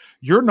together.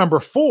 Your number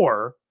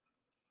 4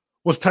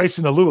 was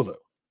Tyson Alualu.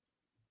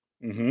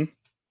 Mm-hmm.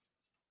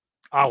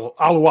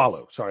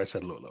 Alualu. Sorry, I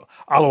said Lulu.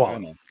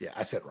 Alualu. Yeah,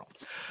 I said it wrong.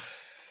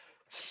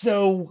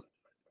 So,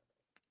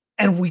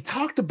 and we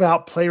talked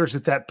about players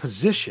at that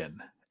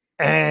position,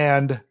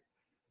 and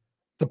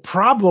the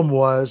problem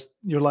was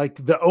in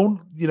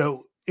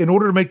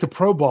order to make the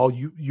Pro Bowl,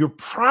 you're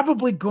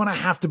probably going to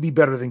have to be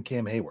better than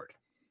Cam Heyward,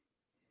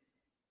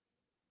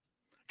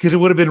 because it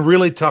would have been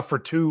really tough for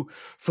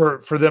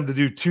them to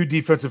do 2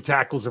 defensive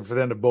tackles and for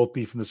them to both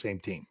be from the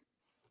same team.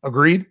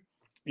 Agreed?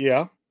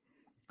 Yeah.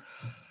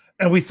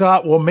 And we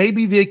thought, well,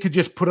 maybe they could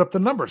just put up the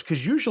numbers,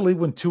 because usually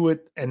when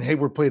Tuitt and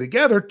Heyward play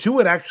together,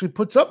 Tuitt actually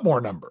puts up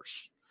more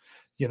numbers,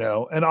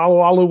 And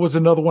Alu was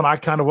another one. I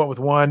kind of went with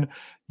one.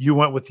 You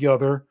went with the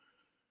other.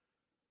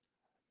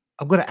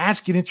 I'm going to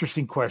ask you an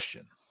interesting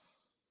question.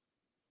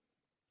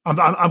 I'm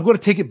going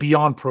to take it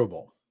beyond Pro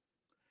Bowl.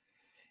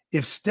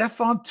 If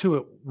Stephon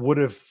Tuitt would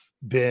have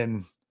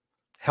been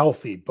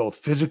healthy, both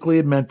physically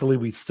and mentally,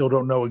 we still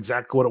don't know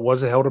exactly what it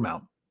was that held him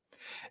out,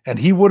 and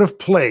he would have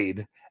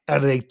played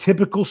at a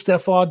typical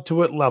Stephon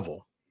Tuitt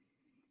level,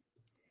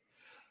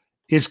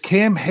 is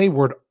Cam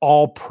Heyward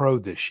all pro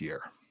this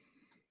year?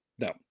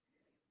 No.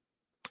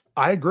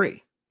 I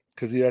agree.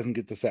 Because he doesn't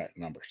get the sack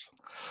numbers.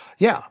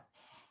 Yeah.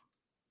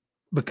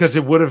 Because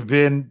it would have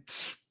been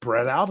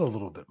spread out a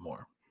little bit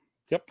more.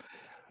 Yep.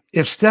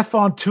 If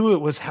Stephon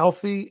Tuitt was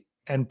healthy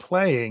and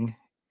playing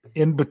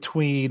in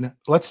between,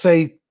 let's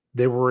say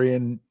they were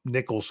in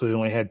nickel, so they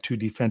only had 2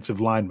 defensive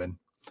linemen,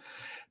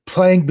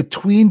 playing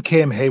between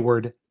Cam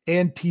Heyward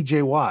and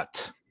TJ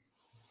Watt.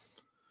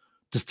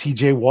 Does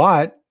TJ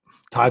Watt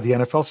tie the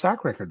NFL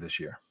sack record this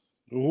year?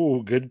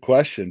 Ooh, good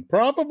question.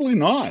 Probably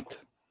not.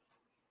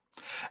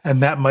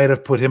 And that might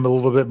have put him a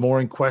little bit more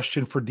in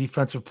question for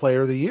Defensive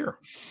Player of the Year.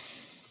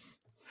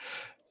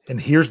 And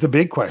here's the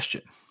big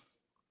question.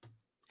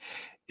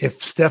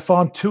 If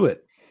Stephon Tuitt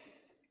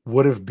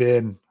would have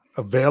been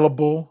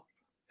available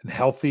and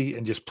healthy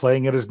and just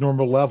playing at his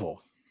normal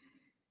level,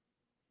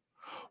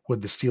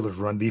 would the Steelers'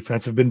 run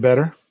defense have been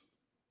better?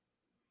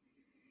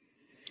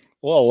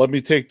 Well, let me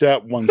take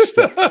that one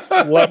step.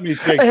 I was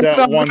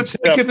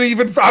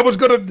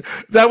going to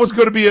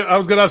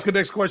ask the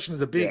next question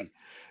as a B. Yeah.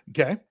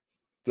 Okay.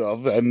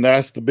 So, and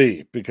that's the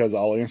B, because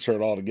I'll answer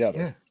it all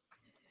together.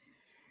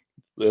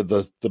 Yeah.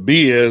 The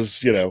B is,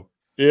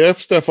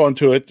 if Stephon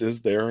Tuitt is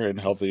there and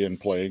healthy and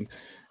playing,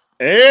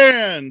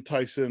 and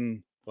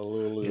Tyson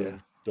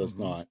Does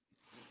not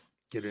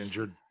get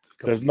injured.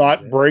 Does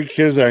not break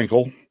his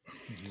ankle.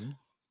 Mm-hmm.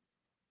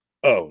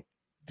 Oh,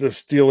 the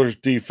Steelers'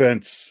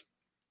 defense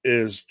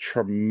is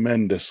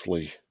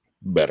tremendously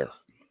better.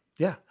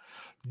 Yeah.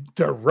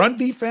 Their run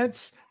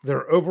defense,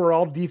 their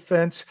overall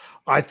defense,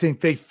 I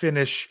think they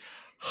finish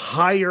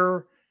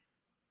higher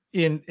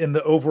in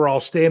the overall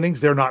standings.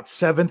 They're not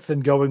 7th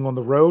and going on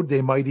the road.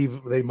 They might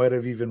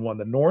have even won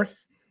the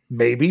North.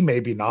 Maybe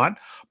not,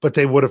 but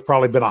they would have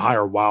probably been a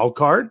higher wild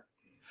card.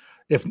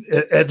 If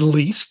at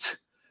least,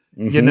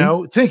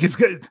 think it's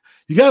good.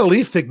 You got to at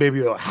least think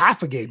maybe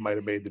half a game might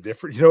have made the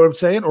difference. You know what I'm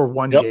saying? Or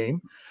one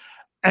game,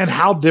 and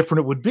how different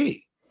it would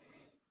be.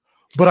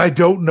 But I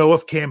don't know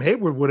if Cam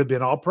Heyward would have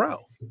been all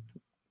pro.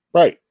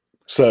 Right.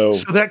 So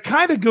that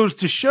kind of goes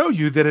to show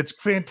you that it's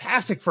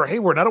fantastic for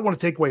Heyward. I don't want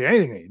to take away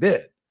anything that he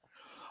did.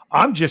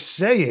 I'm just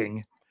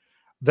saying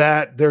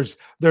that there's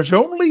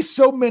only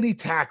so many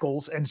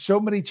tackles and so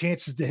many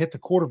chances to hit the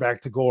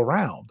quarterback to go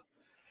around.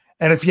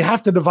 And if you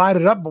have to divide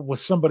it up with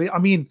somebody, I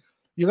mean,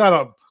 you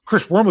got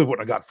Chris Wormley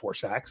wouldn't have got 4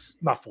 sacks.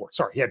 Not 4.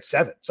 Sorry. He had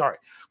 7. Sorry.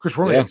 Chris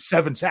Wormley had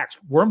 7 sacks.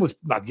 Wormley's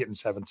not getting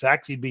 7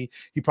 sacks. He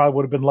probably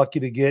would have been lucky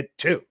to get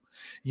 2,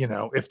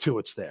 if 2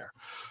 it's there.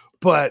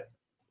 But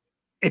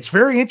it's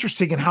very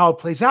interesting in how it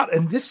plays out.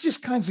 And this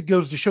just kind of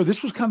goes to show,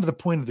 this was kind of the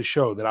point of the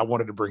show that I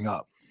wanted to bring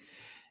up,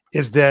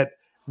 is that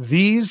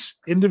these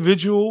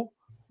individual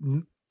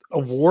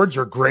awards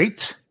are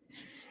great,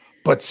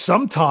 but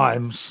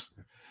sometimes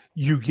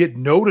you get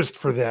noticed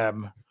for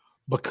them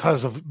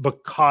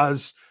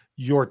because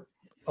you're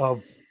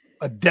of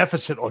a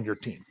deficit on your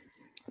team.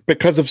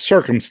 Because of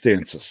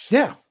circumstances.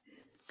 Yeah.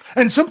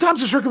 And sometimes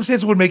the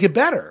circumstances would make it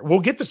better. We'll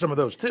get to some of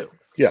those too.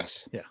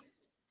 Yes. Yeah.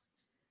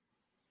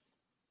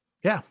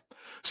 Yeah.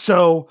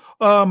 So,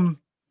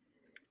 and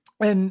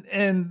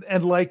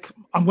like,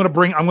 I'm going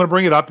to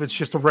bring it up. It's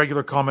just a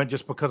regular comment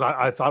just because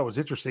I thought it was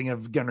interesting.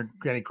 And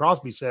Granny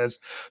Crosby says,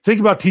 think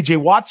about TJ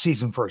Watt's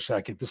season for a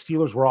second. The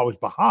Steelers were always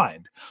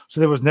behind. So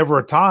there was never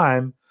a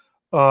time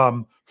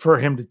for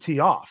him to tee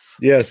off.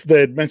 Yes. They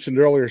had mentioned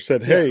earlier,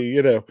 said,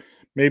 hey,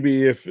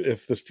 maybe if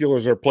the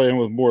Steelers are playing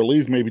with more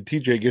leads, maybe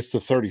TJ gets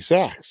to 30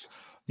 sacks.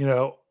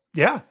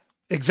 Yeah,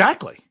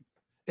 exactly.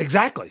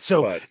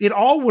 So it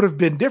all would have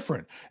been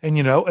different.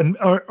 And,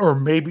 or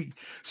maybe,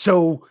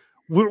 so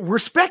we're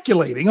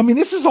speculating. I mean,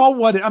 this is all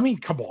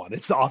come on,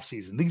 it's the off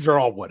season. These are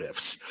all what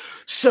ifs.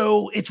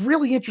 So it's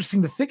really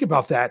interesting to think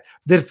about that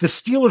if the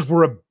Steelers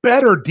were a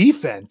better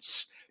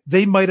defense,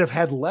 they might have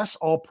had less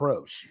all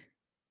pros.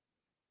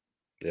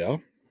 Yeah.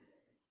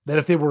 That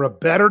if they were a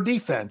better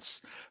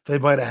defense, they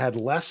might have had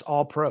less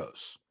all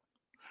pros.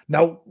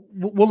 Now,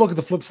 we'll look at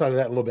the flip side of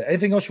that a little bit.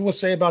 Anything else you want to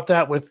say about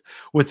that with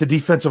the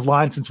defensive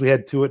line, since we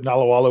had Tuitt and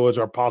Alualu as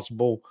our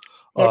possible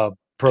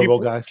Pro Bowl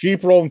guys?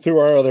 Keep rolling through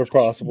our other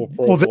possible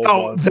Pro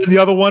Bowl guys. Then the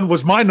other one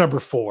was my number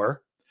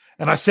 4.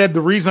 And I said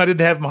the reason I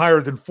didn't have him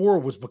higher than 4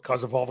 was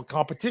because of all the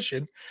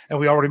competition. And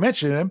we already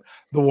mentioned him.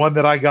 The one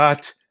that I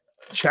got,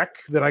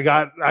 I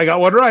got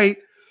one right,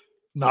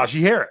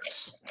 Najee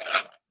Harris.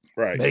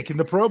 Right. Making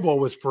the Pro Bowl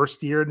was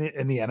first year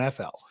in the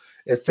NFL.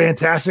 It's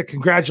fantastic.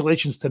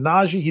 Congratulations to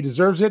Najee. He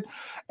deserves it.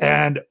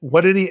 And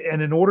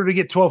and in order to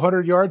get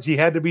 1,200 yards, he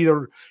had to be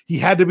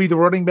the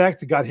running back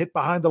that got hit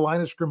behind the line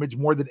of scrimmage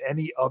more than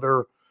any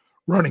other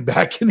running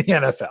back in the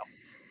NFL.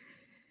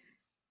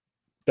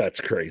 That's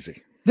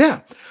crazy.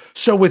 Yeah.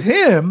 So with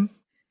him,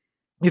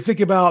 you think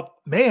about,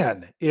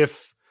 man,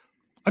 if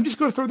I'm just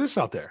going to throw this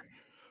out there.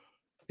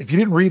 If you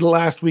didn't read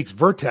last week's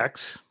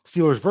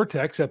Steelers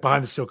Vertex at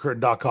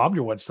BehindTheSteelCurtain.com,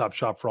 your one-stop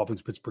shop for all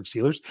things Pittsburgh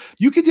Steelers,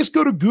 you can just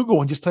go to Google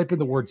and just type in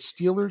the word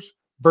Steelers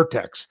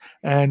Vertex.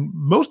 And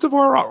most of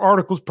our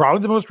articles,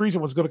 probably the most recent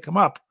one's going to come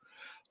up.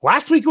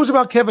 Last week it was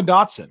about Kevin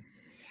Dotson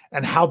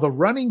and how the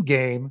running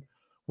game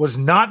was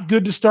not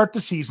good to start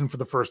the season for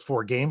the first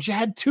 4 games. You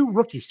had 2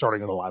 rookies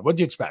starting on the line. What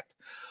did you expect?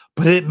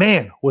 But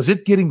was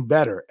it getting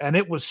better? And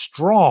it was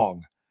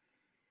strong.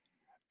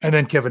 And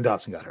then Kevin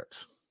Dotson got hurt.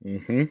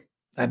 Mm-hmm.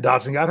 And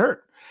Dotson got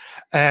hurt.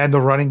 And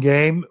the running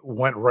game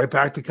went right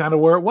back to kind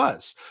of where it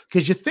was.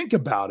 Because you think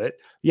about it,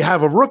 you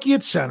have a rookie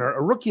at center,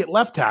 a rookie at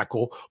left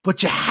tackle,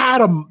 but you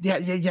had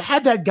you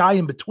had that guy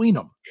in between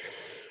them.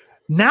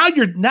 Now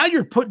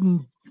you're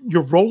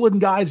rolling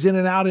guys in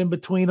and out in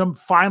between them,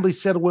 finally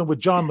settle in with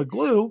John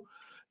McGlue.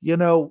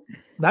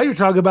 Now you're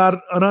talking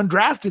about an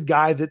undrafted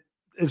guy that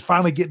is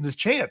finally getting his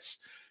chance.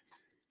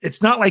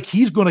 It's not like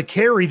he's going to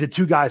carry the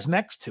 2 guys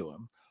next to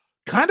him.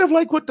 Kind of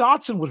like what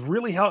Dotson was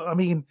really I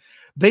mean,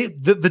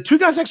 the 2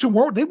 guys next to him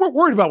weren't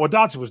worried about what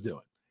Dotson was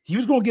doing. He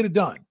was going to get it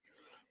done.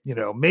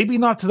 Maybe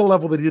not to the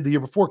level that he did the year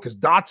before, because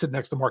Dotson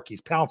next to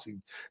Marquise Pouncey,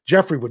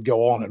 Jeffrey would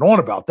go on and on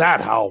about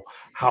that,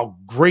 how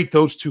great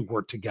those 2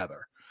 were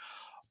together.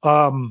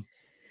 But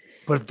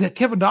if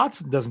Kevin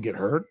Dotson doesn't get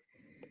hurt,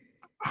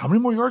 how many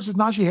more yards does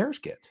Najee Harris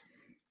get?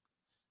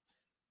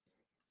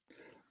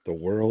 The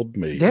world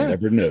may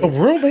never know. The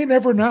world may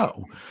never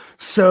know.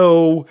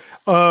 So,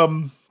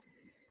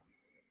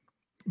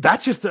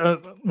 That's just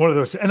one of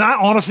those. And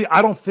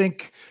I don't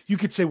think you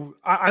could say,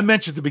 I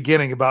mentioned at the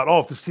beginning about,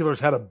 if the Steelers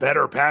had a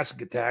better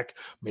passing attack,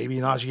 maybe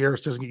Najee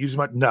Harris doesn't get used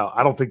much. No,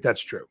 I don't think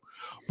that's true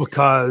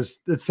because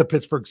it's the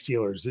Pittsburgh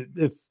Steelers.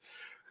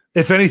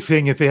 If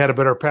anything, if they had a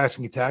better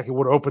passing attack, it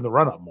would open the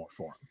run up more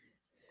for him.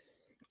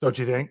 Don't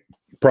you think?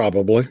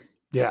 Probably.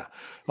 Yeah.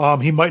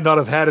 He might not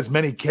have had as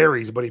many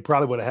carries, but he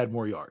probably would have had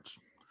more yards.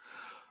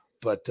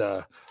 But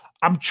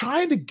I'm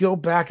trying to go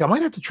back. I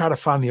might have to try to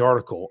find the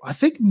article. I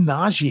think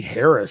Najee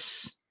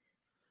Harris,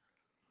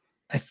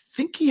 I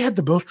think he had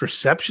the most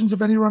receptions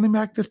of any running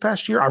back this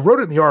past year. I wrote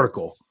it in the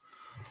article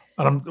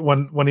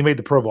when he made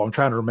the Pro Bowl. I'm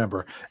trying to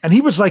remember. And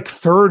he was like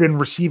third in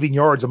receiving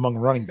yards among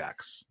running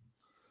backs.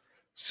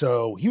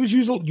 So he was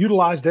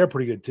utilized there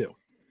pretty good too.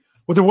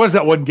 Well, there was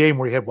that one game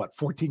where he had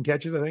 14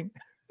 catches, I think.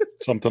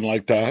 Something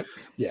like that.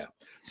 Yeah.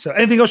 So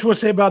anything else you want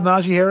to say about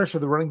Najee Harris or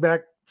the running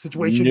back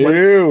situation?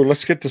 No,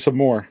 let's get to some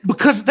more.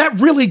 Because that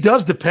really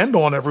does depend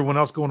on everyone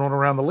else going on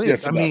around the league.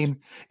 Yes, I mean,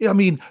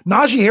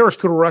 Najee Harris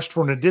could have rushed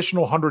for an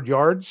additional 100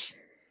 yards.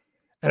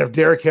 And if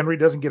Derrick Henry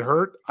doesn't get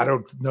hurt, I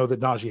don't know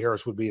that Najee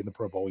Harris would be in the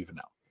Pro Bowl even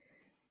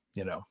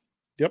now.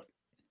 Yep.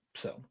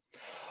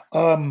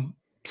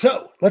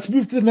 So let's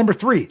move to the number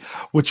 3,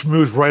 which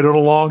moves right on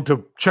along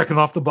to checking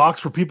off the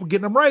box for people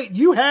getting them right.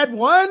 You had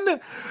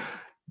one,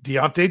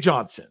 Diontae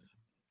Johnson.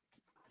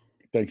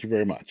 Thank you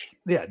very much.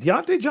 Yeah,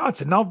 Diontae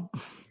Johnson. Now,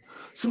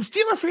 some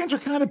Steeler fans are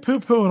kind of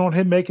poo-pooing on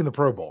him making the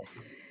Pro Bowl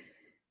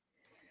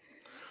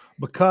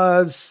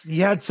because he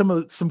had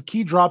some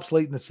key drops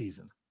late in the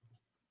season.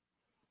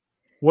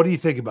 What do you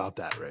think about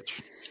that,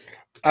 Rich?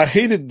 I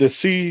hated to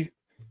see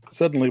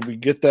suddenly we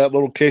get that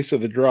little case of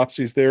the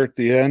dropsies there at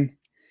the end.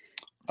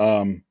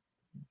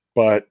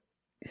 But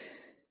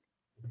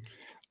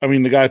I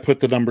mean, the guy put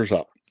the numbers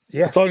up.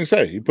 Yeah. That's all I can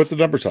say. He put the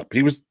numbers up.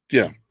 He was,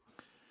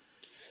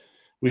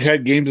 we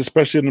had games,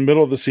 especially in the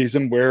middle of the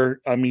season where,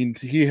 I mean,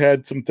 he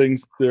had some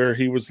things there.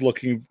 He was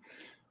looking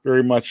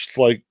very much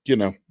like,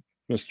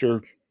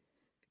 Mr.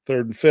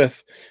 Third and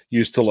Fifth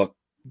used to look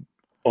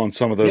on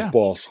some of those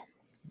balls.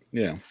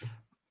 Yeah.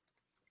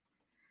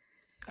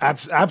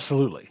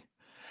 Absolutely.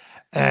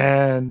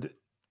 And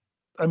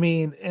I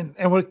mean, and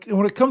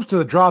when it comes to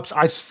the drops,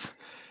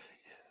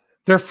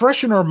 they're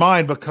fresh in our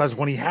mind because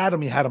when he had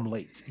them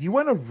late. He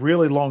went a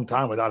really long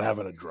time without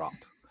having a drop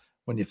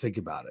when you think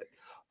about it.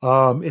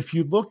 If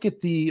you look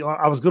at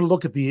I was going to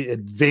look at the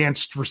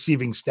advanced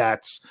receiving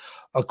stats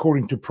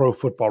according to Pro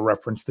Football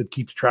Reference that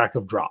keeps track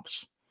of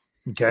drops.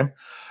 Okay.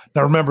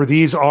 Now remember,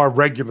 these are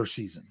regular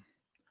season.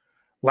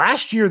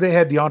 Last year, they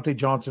had Diontae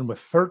Johnson with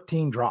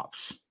 13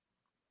 drops.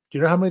 Do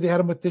you know how many they had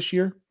him with this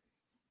year?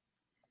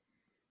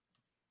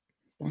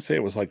 I want to say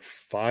it was like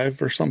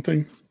 5 or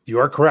something. You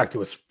are correct. It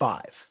was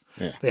 5.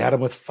 Yeah. They had him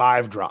with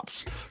 5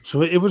 drops.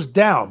 So it was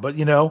down, but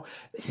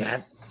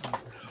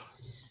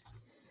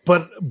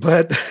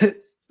but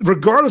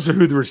regardless of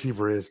who the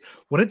receiver is,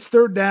 when it's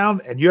third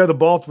down and you have the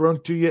ball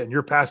thrown to you and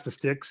you're past the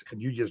sticks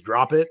and you just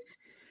drop it,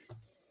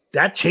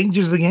 that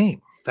changes the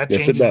game. That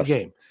changes the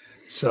game.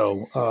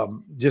 So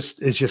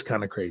it's just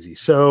kind of crazy.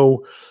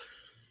 So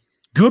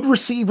good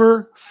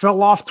receiver,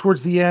 fell off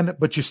towards the end,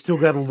 but you still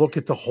got to look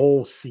at the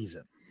whole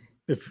season.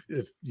 If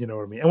you know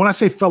what I mean. And when I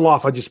say fell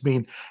off, I just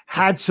mean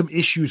had some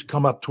issues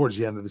come up towards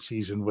the end of the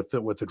season with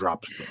the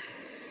drops.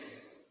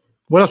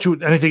 What else?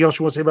 Anything else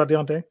you want to say about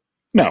Diontae?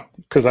 No,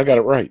 because I got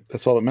it right.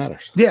 That's all that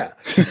matters. Yeah.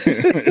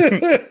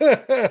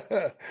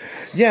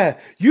 Yeah,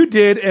 you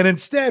did. And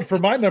instead, for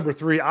my number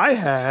 3, I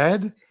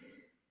had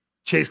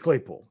Chase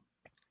Claypool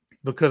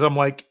because I'm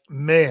like,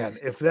 man,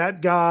 if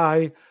that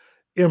guy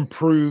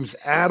improves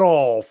at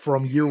all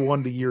from year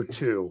 1 to year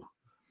 2,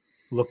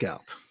 look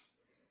out.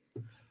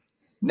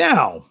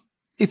 Now,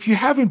 if you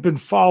haven't been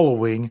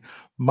following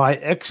my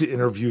exit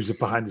interviews at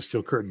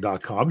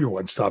BehindTheSteelCurtain.com, your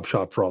one-stop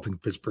shop for all things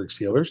Pittsburgh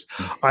Steelers,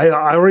 I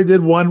already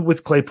did one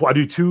with Claypool. I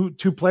do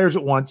two players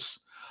at once.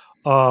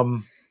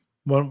 When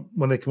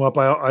they come up,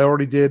 I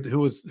already did. Who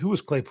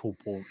was Claypool?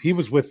 He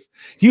was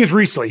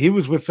recently. He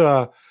was with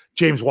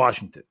James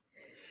Washington.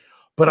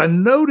 But I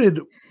noted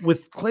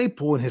with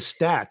Claypool and his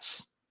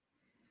stats,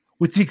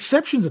 with the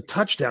exceptions of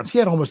touchdowns, he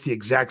had almost the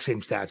exact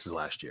same stats as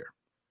last year.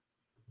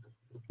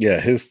 Yeah,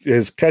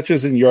 his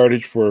catches and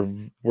yardage were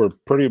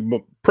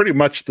pretty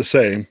much the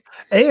same.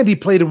 And he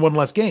played in one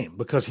less game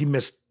because he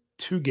missed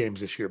 2 games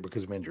this year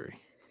because of injury.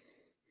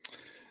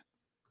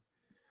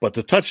 But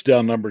the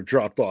touchdown number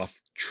dropped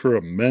off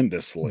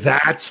tremendously.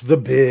 That's the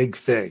big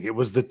thing. It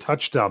was the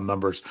touchdown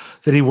numbers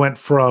that he went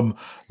from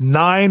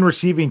 9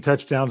 receiving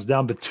touchdowns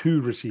down to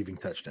 2 receiving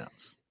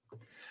touchdowns.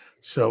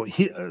 So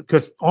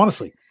because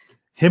honestly,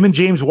 him and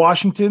James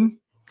Washington,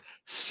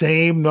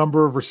 same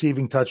number of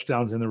receiving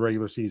touchdowns in the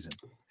regular season.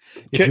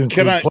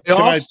 Can I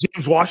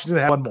James Washington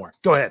had 1 more.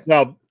 Go ahead.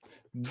 Now,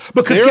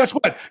 because guess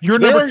what? Your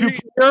number 2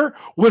 player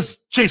was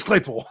Chase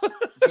Claypool.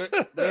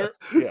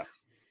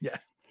 Yeah.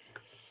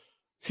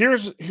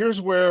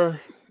 Here's where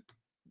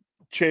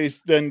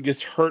Chase then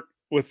gets hurt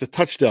with the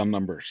touchdown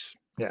numbers.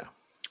 Yeah.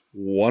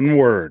 1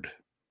 word.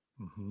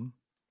 Mm-hmm.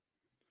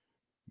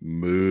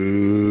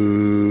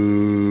 Muth.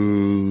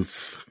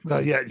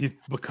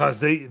 Because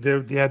they had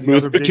the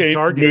other big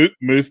target.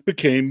 Muth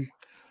became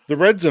the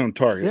red zone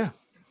target. Yeah.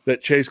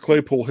 That Chase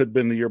Claypool had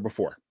been the year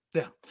before.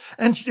 Yeah,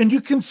 and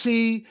you can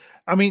see.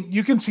 I mean,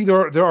 you can see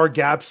there are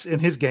gaps in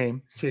his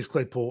game. Chase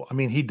Claypool. I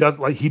mean, he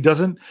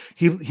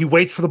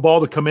waits for the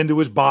ball to come into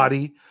his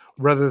body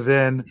rather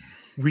than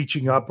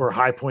reaching up or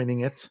high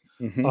pointing it.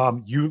 Mm-hmm.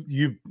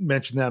 You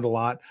mentioned that a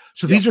lot.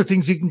 So these are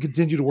things he can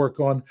continue to work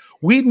on.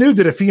 We knew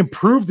that if he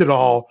improved at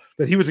all,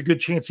 that he was a good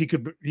chance he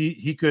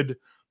could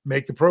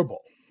make the Pro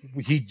Bowl.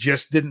 He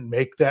just didn't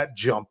make that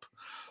jump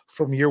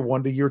from year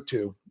 1 to year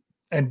 2,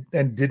 and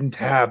didn't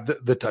have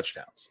the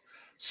touchdowns.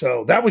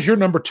 So that was your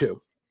number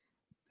 2.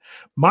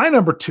 My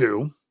number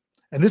 2,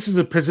 and this is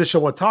a position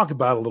I want to talk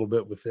about a little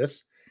bit with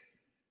this,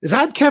 is I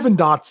had Kevin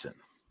Dotson.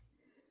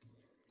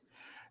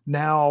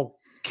 Now,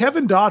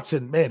 Kevin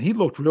Dotson, man, he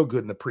looked real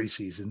good in the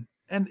preseason,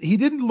 and he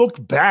didn't look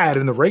bad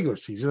in the regular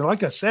season. And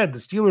like I said, the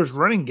Steelers'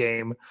 running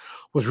game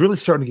was really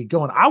starting to get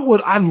going. I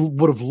would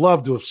have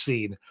loved to have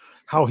seen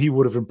how he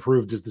would have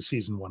improved as the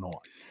season went on.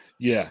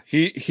 Yeah,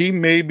 he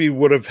maybe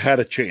would have had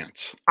a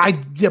chance.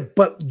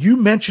 But you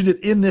mentioned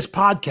it in this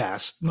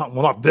podcast,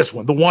 not this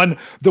one, the one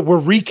that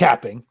we're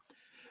recapping,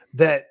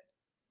 that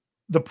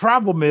the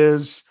problem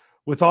is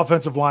with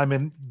offensive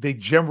linemen, they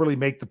generally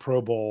make the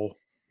Pro Bowl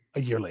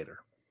a year later.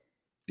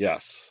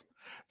 Yes.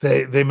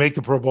 They make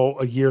the Pro Bowl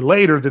a year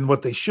later than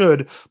what they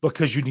should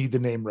because you need the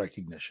name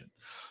recognition.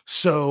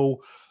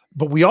 So,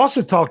 but we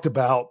also talked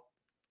about,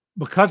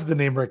 because of the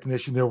name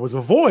recognition, there was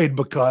a void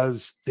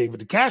because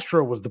David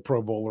DeCastro was the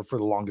Pro Bowler for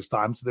the longest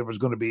time. So there was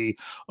going to be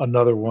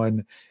another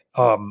one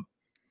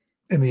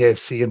in the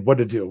AFC. And what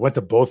to do? It went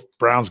to both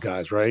Browns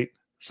guys, right?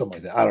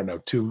 Something like that. I don't know.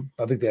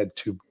 I think they had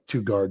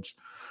two guards.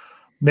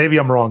 Maybe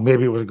I'm wrong.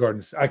 Maybe it was a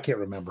guard. I can't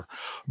remember.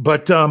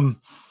 But I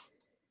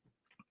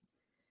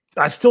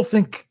still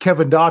think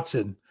Kevin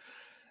Dotson.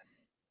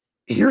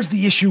 Here's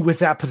the issue with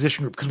that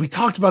position group, because we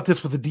talked about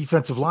this with the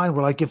defensive line.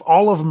 We're like, if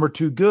all of them are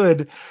too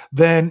good,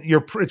 then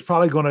it's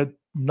probably going to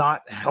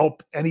not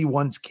help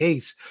anyone's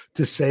case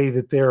to say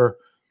that they're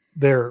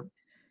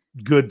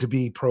good to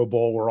be Pro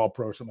Bowl or All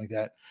Pro or something like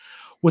that.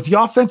 With the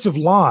offensive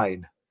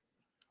line,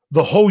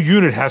 the whole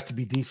unit has to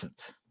be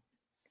decent.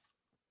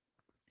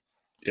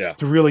 Yeah.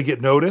 To really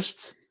get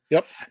noticed.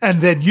 Yep. And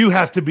then you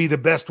have to be the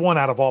best one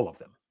out of all of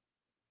them.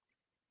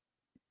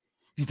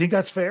 Do you think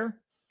that's fair?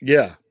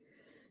 Yeah.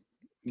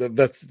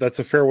 That's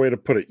a fair way to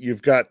put it.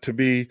 You've got to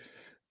be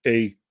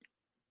a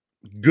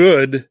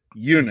good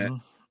unit,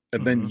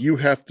 and then you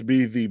have to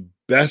be the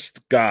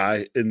best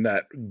guy in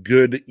that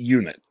good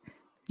unit.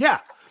 Yeah,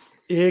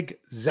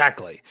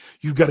 exactly.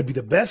 You've got to be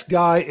the best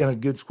guy in a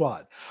good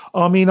squad.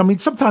 I mean,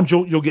 sometimes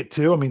you'll get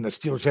 2. I mean, the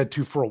Steelers had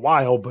 2 for a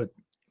while, but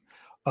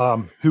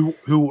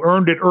who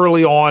earned it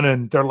early on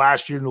in their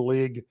last year in the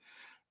league,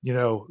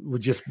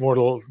 with just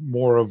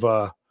more of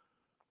a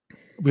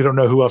we don't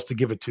know who else to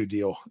give it to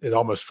deal. It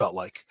almost felt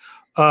like.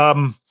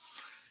 But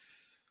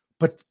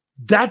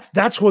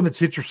that's one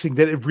that's interesting,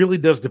 that it really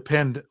does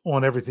depend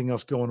on everything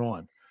else going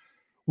on.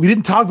 We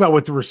didn't talk about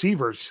with the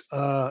receivers.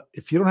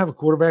 If you don't have a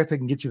quarterback that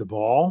can get you the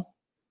ball,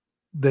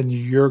 then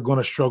you're going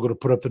to struggle to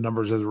put up the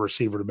numbers as a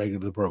receiver to make it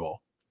to the Pro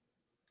Bowl.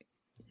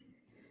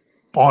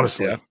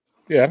 Honestly.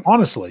 Yeah.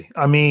 Honestly.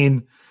 I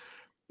mean,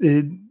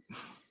 it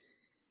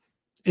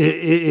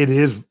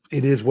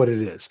is what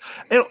it is.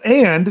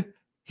 And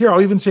here,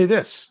 I'll even say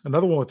this,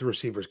 another one with the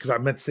receivers, because I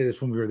meant to say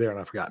this when we were there and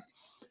I forgot.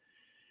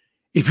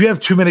 If you have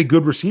too many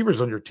good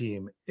receivers on your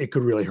team, it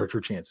could really hurt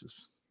your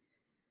chances.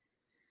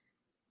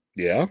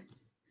 Yeah.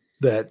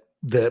 That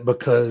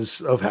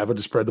because of having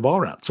to spread the ball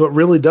around. So it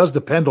really does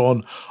depend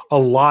on a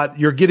lot.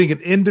 You're getting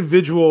an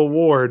individual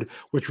award,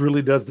 which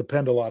really does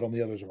depend a lot on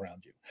the others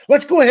around you.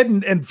 Let's go ahead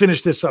and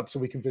finish this up so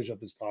we can finish up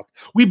this talk.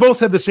 We both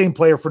had the same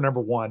player for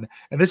number 1,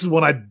 and this is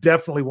one I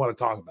definitely want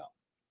to talk about.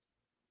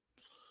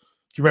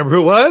 Do you remember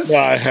who it was?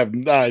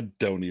 I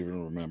don't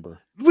even remember.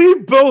 We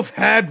both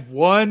had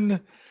one.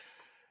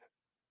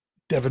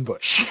 Devin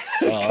Bush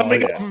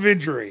coming off of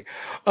injury.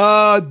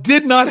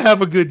 Did not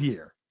have a good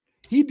year.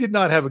 He did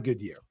not have a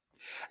good year.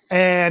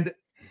 And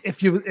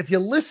if you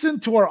listen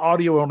to our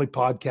audio only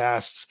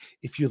podcasts,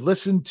 if you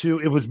listen to,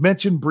 it was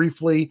mentioned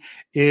briefly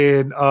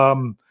in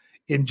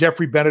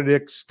Jeffrey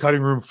Benedict's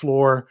cutting room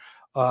floor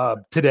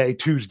today,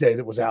 Tuesday,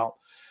 that was out.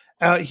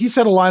 He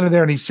said a line in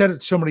there, and he said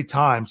it so many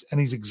times, and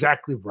he's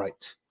exactly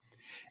right.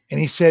 And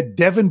he said,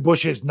 Devin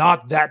Bush is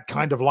not that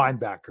kind of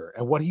linebacker.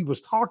 And what he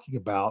was talking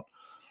about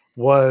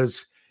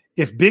was,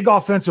 if big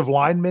offensive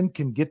linemen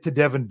can get to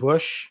Devin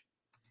Bush,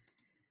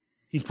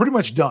 he's pretty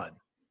much done.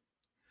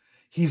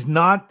 He's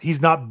not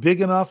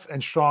big enough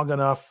and strong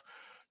enough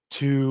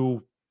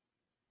to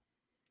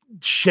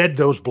shed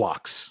those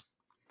blocks.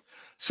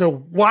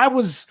 So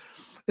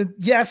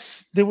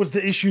yes, there was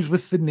the issues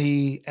with the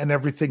knee and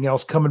everything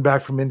else coming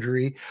back from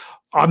injury.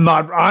 I'm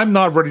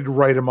not ready to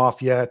write him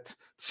off yet.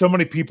 So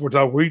many people are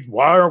talking,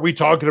 why are we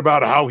talking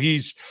about how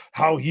he's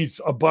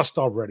a bust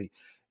already?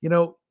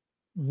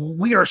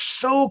 We are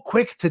so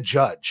quick to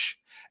judge.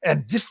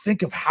 And just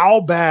think of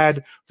how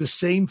bad the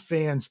same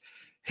fans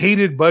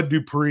hated Bud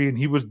Dupree, and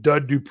he was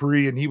Dud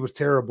Dupree, and he was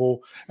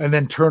terrible, and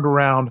then turned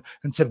around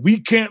and said, we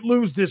can't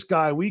lose this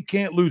guy. We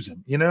can't lose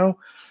him,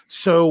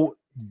 So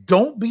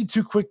don't be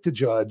too quick to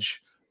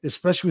judge,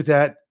 especially with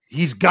that.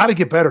 He's got to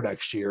get better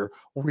next year,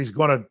 or he's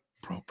going to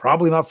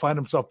probably not find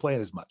himself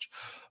playing as much.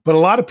 But a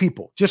lot of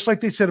people, just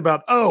like they said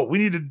about, we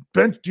need to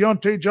bench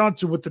Diontae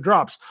Johnson with the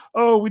drops.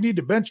 We need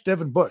to bench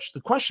Devin Bush.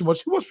 The question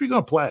was, who else were you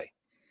going to play?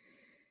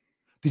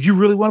 Did you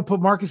really want to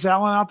put Marcus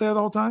Allen out there the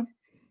whole time?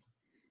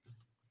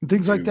 And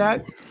things like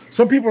that.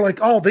 Some people are like,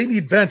 they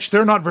need bench.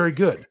 They're not very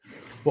good.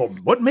 Well,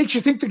 what makes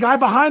you think the guy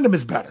behind him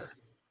is better?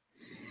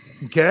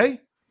 Okay?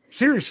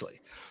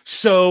 Seriously.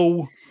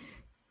 So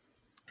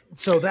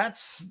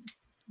that's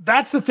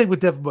the thing with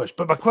Devin Bush.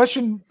 But my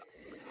question,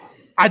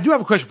 I do have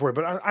a question for you,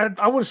 but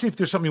I want to see if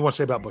there's something you want to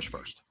say about Bush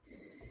first.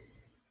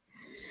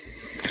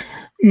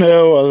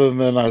 No, other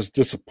than I was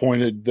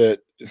disappointed that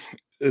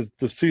as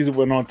the season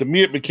went on, to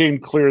me, it became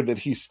clear that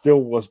he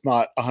still was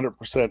not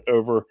 100%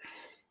 over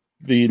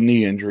the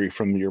knee injury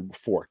from the year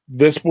before.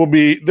 This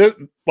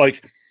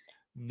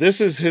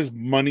is his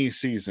money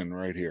season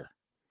right here.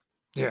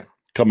 Yeah.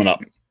 Coming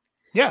up.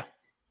 Yeah.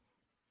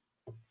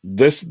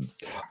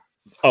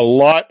 A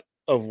lot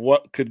of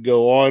what could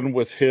go on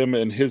with him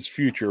and his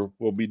future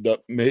will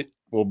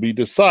be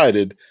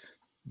decided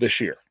this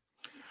year.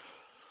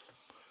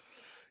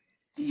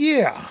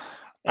 Yeah.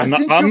 I'm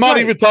not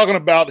even talking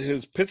about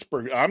his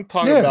Pittsburgh. I'm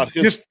talking about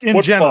his just in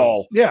football.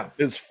 General. Yeah.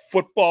 His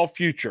football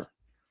future.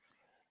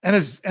 And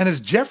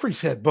as Jeffrey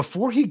said,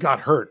 before he got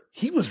hurt,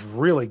 he was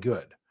really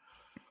good.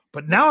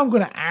 But now I'm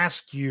going to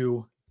ask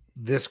you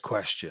this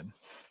question.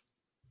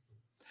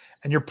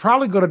 And you're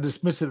probably going to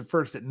dismiss it at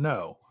first at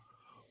no.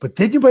 But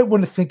then you might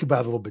want to think about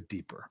it a little bit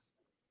deeper.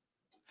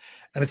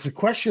 And it's a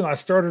question I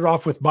started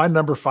off with my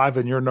number 5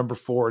 and your number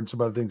 4 and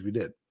some other things we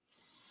did.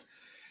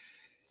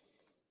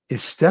 If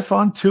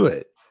Stephon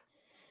Tuitt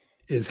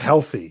is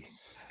healthy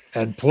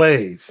and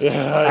plays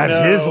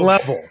at his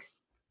level,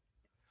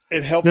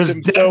 it helps does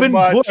him Devin so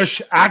much.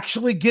 Bush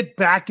actually get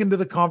back into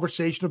the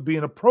conversation of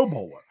being a Pro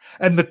Bowler?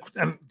 And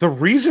the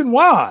reason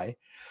why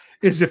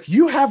is if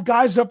you have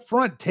guys up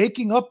front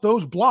taking up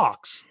those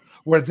blocks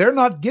where they're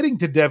not getting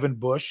to Devin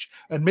Bush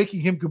and making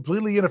him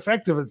completely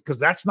ineffective because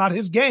that's not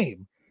his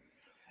game,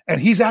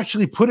 and he's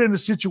actually put in a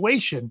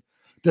situation,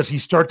 does he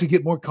start to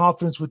get more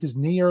confidence with his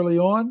knee early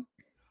on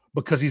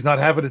because he's not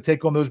having to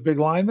take on those big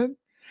linemen?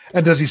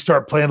 And does he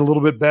start playing a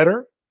little bit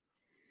better?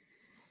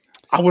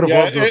 I would have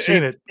loved to have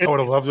seen it. I would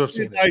have loved to have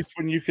seen it. Nice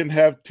when you can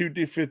have 2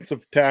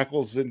 defensive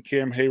tackles in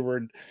Cam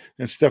Heyward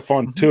and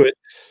Stephon Tuitt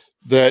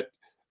that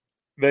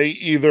they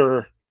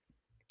either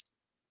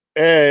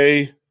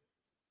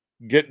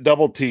get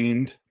double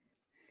teamed,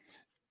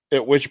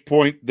 at which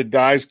point the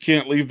guys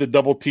can't leave the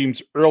double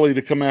teams early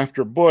to come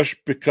after Bush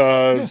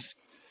because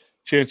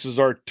chances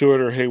are Tuitt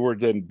or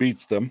Heyward then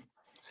beats them.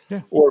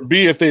 Yeah. Or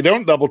B, if they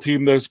don't double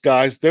team those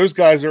guys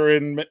are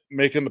in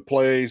making the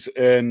plays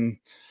and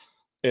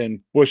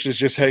Bush is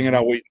just hanging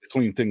out waiting to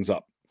clean things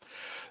up.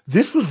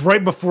 This was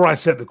right before I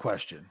said the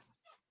question.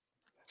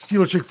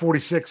 Steeler Chick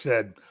 46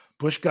 said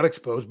Bush got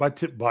exposed by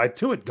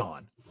Tuitt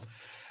gone.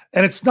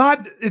 And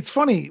it's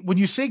funny when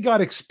you say got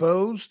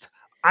exposed,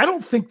 I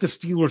don't think the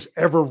Steelers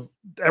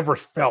ever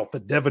felt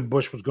that Devin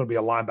Bush was going to be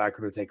a linebacker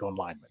to take on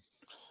linemen.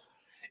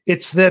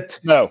 It's that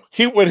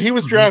when he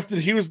was drafted,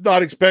 he was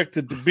not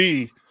expected to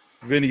be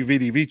Vinny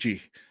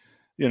Vici.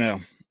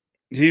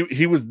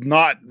 He was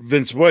not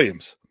Vince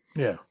Williams.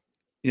 Yeah.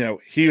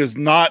 He is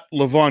not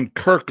Levon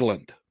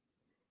Kirkland.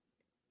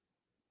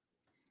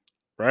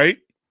 Right?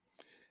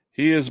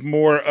 He is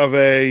more of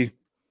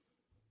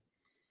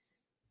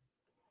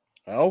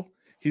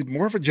he's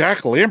more of a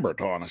Jack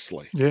Lambert,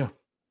 honestly. Yeah.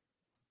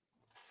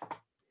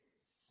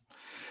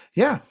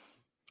 Yeah.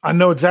 I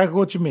know exactly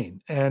what you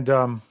mean. And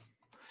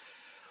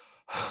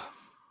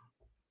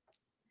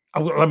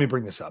let me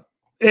bring this up.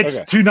 It's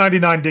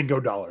 $2.99 dingo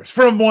dollars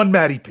from one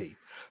Matty P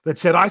that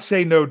said, I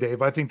say no,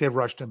 Dave. I think they've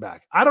rushed him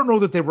back. I don't know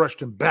that they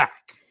rushed him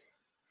back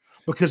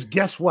because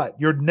guess what?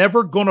 You're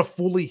never going to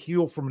fully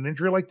heal from an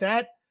injury like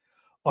that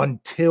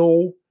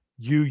until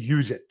you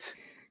use it.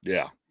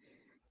 Yeah.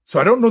 So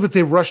I don't know that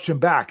they rushed him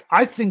back.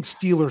 I think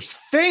Steelers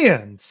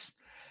fans,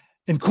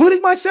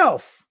 including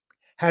myself,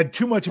 had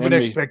too much of an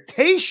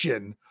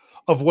expectation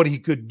of what he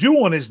could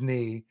do on his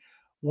knee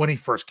when he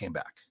first came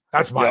back.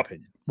 That's my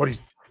opinion.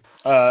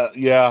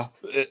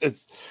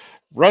 It's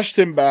rushed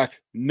him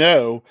back.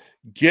 No,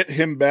 get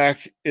him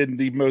back in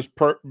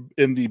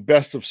the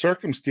best of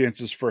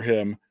circumstances for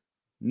him.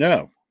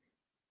 No,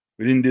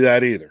 we didn't do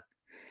that either.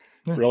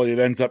 Yeah. Really, it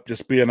ends up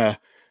just being a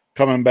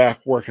coming back,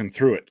 working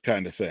through it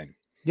kind of thing.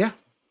 Yeah.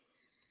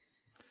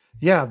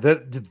 Yeah,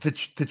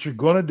 that you're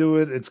going to do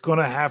it. It's going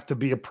to have to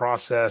be a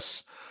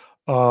process.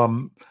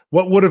 What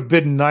would have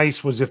been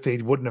nice was if they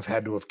wouldn't have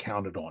had to have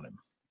counted on him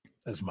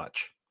as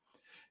much.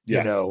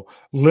 Yes.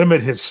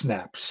 Limit his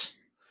snaps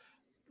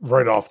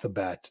right off the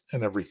bat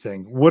and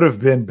everything would have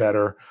been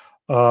better.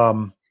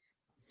 But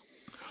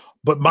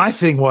my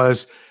thing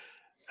was,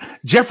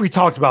 Jeffrey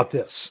talked about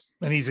this.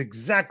 And he's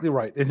exactly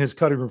right in his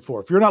cutting room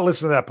floor. If you're not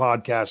listening to that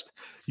podcast,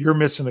 you're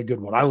missing a good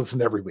one. I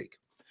listen every week.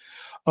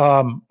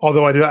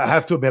 Although I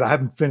have to admit, I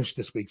haven't finished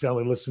this week. So I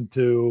only listened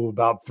to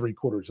about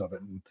 3/4 of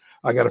it, and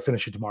I got to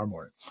finish it tomorrow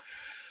morning.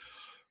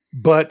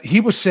 But he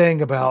was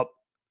saying about,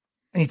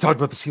 and he talked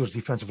about the Steelers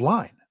defensive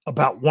line,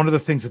 about one of the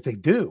things that they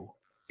do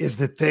is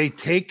that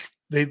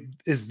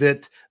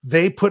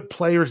they put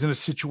players in a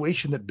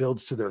situation that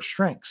builds to their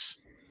strengths.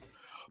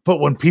 But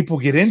when people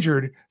get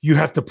injured, you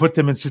have to put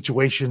them in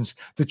situations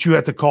that you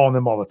have to call on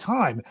them all the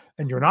time,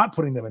 and you're not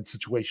putting them in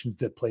situations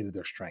that play to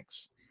their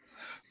strengths.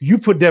 You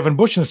put Devin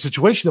Bush in a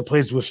situation that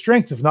plays to his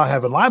strength of not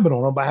having linemen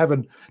on him, by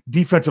having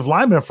defensive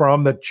linemen from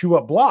him that chew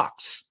up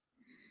blocks.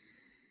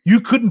 You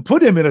couldn't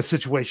put him in a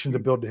situation to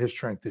build to his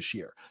strength this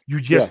year.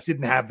 You just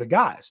didn't have the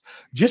guys.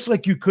 Just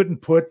like you couldn't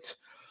put,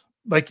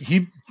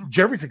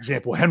 Jerry's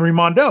example, Henry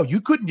Mondeau,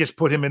 you couldn't just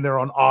put him in there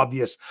on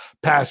obvious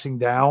passing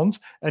downs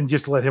and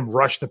just let him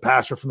rush the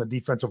passer from the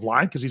defensive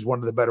line because he's one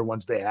of the better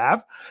ones they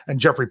have. And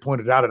Jeffrey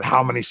pointed out at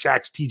how many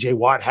sacks TJ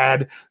Watt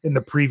had in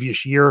the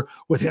previous year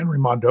with Henry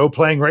Mondeau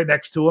playing right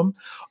next to him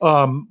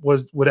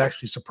would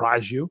actually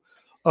surprise you.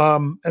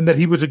 And that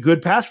he was a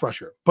good pass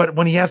rusher. But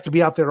when he has to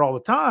be out there all the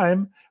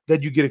time,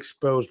 then you get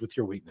exposed with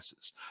your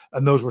weaknesses.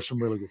 And those were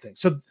some really good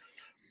things. So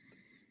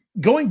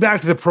going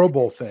back to the Pro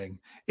Bowl thing,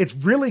 it's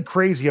really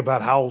crazy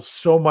about how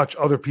so much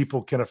other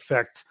people can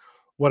affect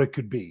what it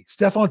could be.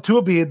 Stephon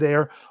Tua being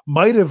there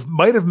might have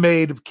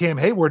made Cam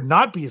Heyward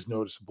not be as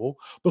noticeable,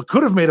 but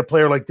could have made a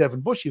player like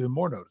Devin Bush even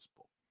more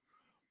noticeable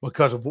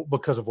because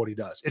of what he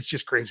does. It's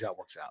just crazy how it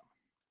works out.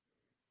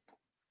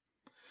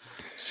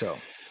 So,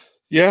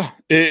 yeah,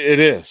 it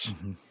is.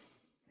 Mm-hmm.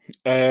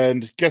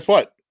 And guess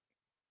what?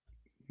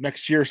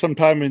 Next year,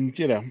 sometime in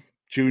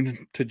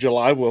June to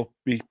July, we'll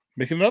be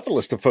making another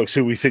list of folks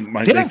who we think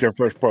might make their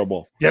first Pro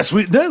Bowl. Yes,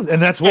 we do,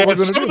 and that's what we're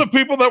going to do. Some of the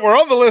people that were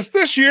on the list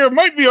this year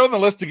might be on the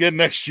list again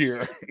next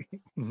year.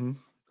 Mm-hmm.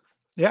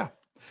 Yeah.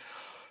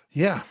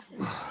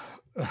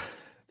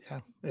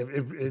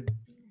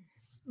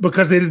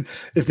 Because if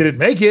they didn't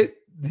make it,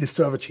 they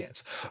still have a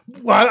chance.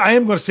 Well, I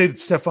am going to say that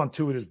Stephon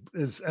Tua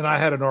is, and I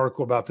had an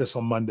article about this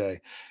on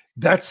Monday.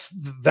 That's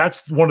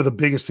one of the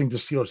biggest things the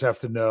Steelers have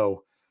to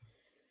know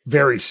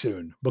very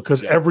soon,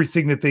 because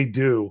everything that they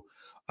do,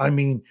 I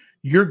mean,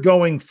 you're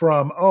going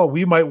from,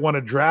 we might want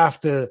to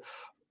draft a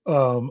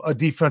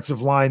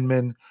defensive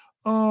lineman,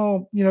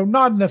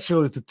 not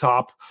necessarily at the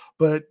top,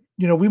 but,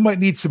 we might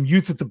need some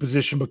youth at the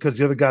position because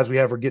the other guys we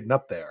have are getting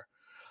up there.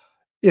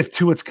 If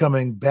Tua's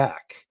coming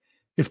back,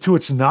 if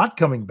Tua's not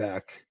coming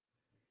back,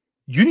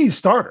 you need a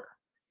starter.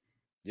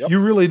 Yep. You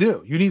really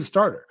do. You need a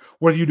starter,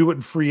 whether you do it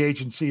in free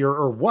agency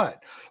or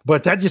what.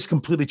 But that just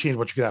completely changed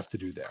what you're going to have to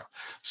do there.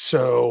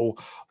 So,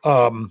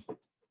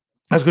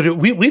 that's good.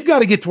 We've got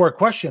to get to our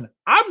question.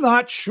 I'm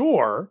not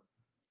sure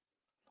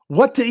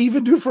what to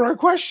even do for our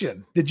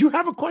question. Did you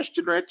have a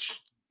question,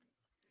 Rich?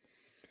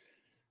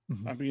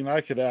 I mean,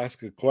 I could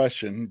ask a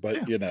question,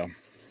 but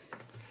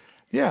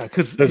yeah,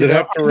 because does it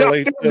have to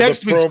relate to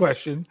next week's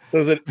question?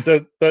 Does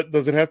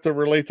it have to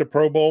relate to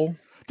Pro Bowl?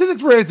 It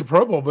doesn't relate to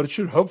Pro Bowl, but it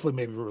should hopefully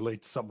maybe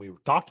relate to something we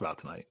talked about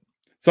tonight.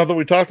 Something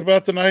we talked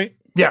about tonight?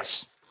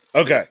 Yes.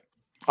 Okay.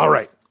 All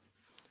right.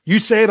 You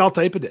say it, I'll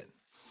type it in.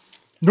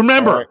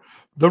 Remember,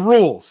 the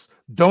rules.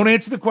 Don't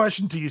answer the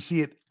question until you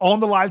see it on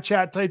the live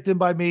chat typed in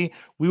by me.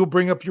 We will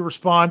bring up your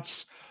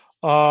response.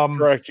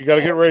 Correct. You got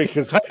to get ready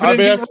because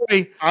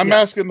I'm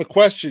asking the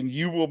question.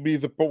 You will be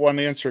the one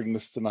answering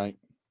this tonight.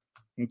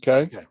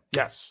 Okay?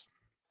 Yes.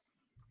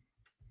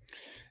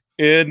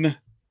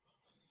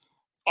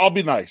 I'll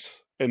be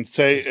nice and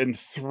say in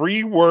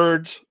 3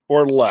 words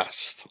or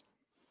less.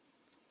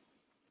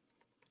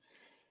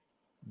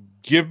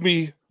 Give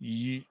me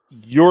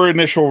your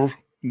initial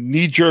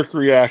knee-jerk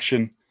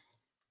reaction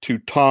to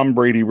Tom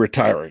Brady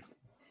retiring.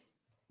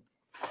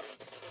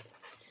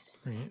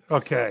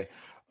 Okay.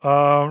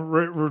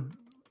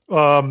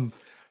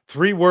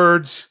 3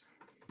 words,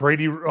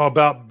 Brady,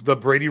 about the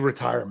Brady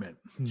retirement.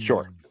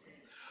 Sure.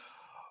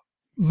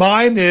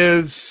 Mine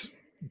is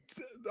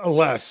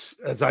less,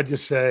 as I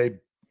just say,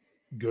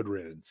 good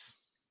riddance.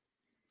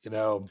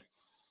 And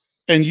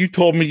you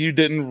told me you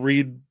didn't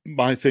read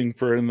my thing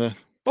for in the.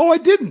 Oh, I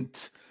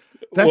didn't.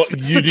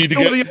 You need to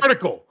get the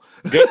article.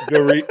 Go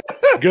read.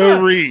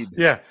 Go read.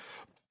 Yeah.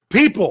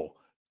 People,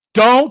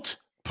 don't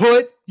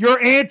put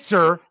your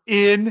answer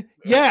in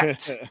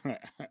yet.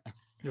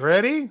 You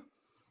ready?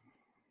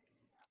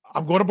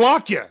 I'm going to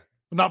block you.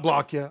 Not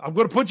block you. I'm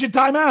going to put you in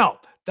timeout.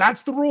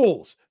 That's the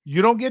rules.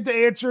 You don't get to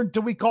answer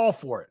until we call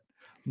for it.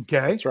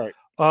 Okay? That's right.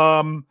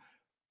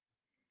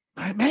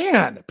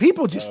 Man,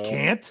 people just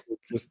can't.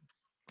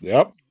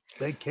 Yep.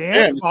 They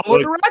can't follow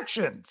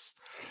directions.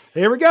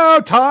 Here we go.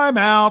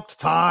 Timeout.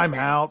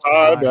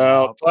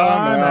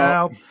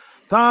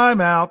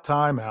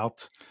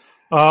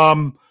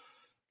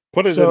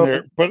 Put it in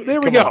there.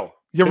 There we go.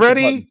 You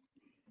ready?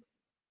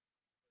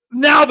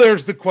 Now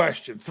there's the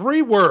question.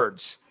 3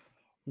 words.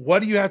 What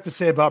do you have to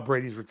say about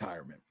Brady's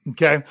retirement?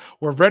 Okay.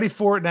 We're ready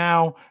for it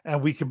now,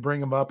 and we can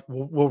bring them up.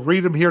 We'll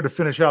read them here to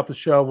finish out the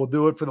show. We'll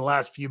do it for the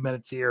last few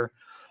minutes here.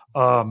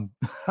 And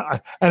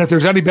if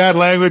there's any bad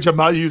language, I'm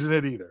not using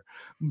it either.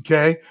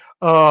 Okay.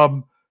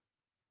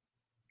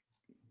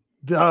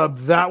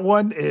 That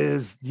one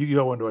is, you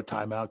go into a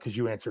timeout because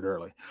you answered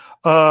early.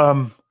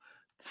 Let's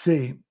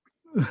see.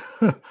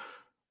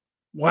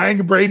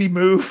 Wang Brady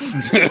move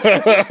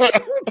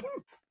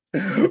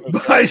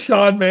by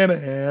Sean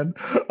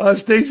Manahan.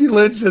 Stacy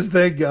Lynn says,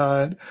 thank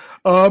God.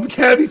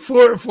 Kathy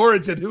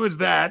Ford said, who is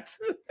that?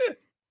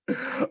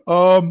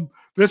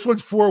 This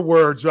one's 4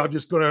 words. So I'm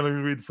just going to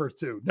read the first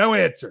 2. No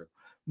answer.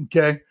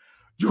 Okay.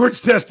 George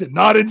Teston,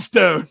 not in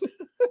stone.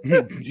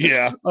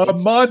 Yeah.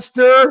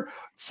 Monster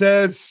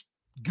says,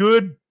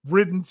 good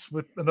riddance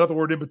with another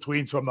word in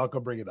between, so I'm not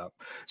going to bring it up.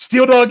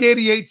 Steel Dog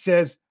 88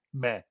 says,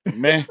 meh.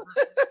 Meh.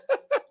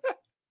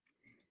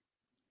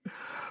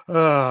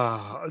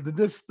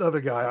 This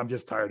other guy, I'm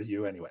just tired of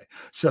you anyway.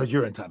 So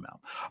you're in timeout.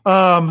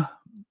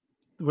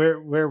 Where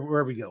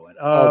are we going?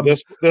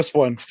 This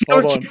one.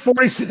 Steelers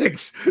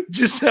 46.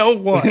 Giselle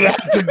 1.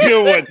 That's a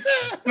good one.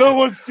 Good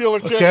one,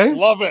 Steelers. Okay.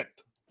 Love it.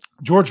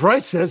 George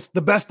Wright says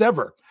the best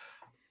ever.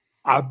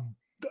 I'm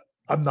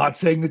not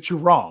saying that you're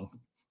wrong.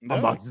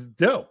 No.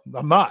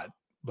 I'm not.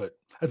 But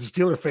as a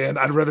Steeler fan,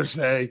 I'd rather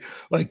say,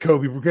 like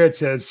Kobe Brigade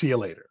says, see you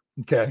later.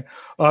 Okay.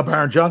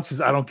 Byron Johnson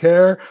says, I don't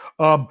care.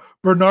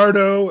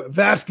 Bernardo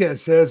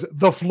Vasquez says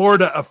the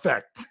Florida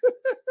effect.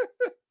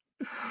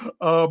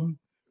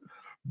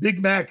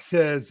 Big Mac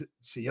says,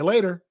 see you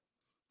later.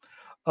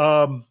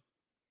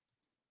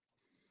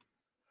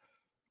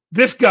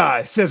 This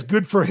guy says,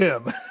 good for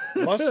him.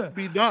 Must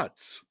be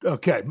nuts.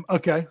 Okay.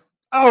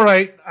 All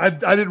right. I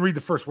didn't read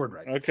the first word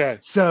right. Okay.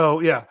 So,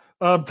 yeah.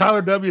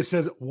 Tyler W.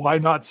 says, why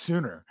not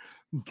sooner?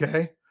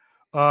 Okay.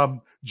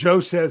 Joe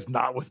says,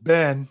 not with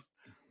Ben.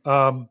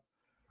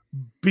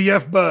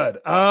 BF Bud.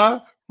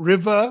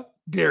 Riva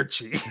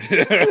Derchi.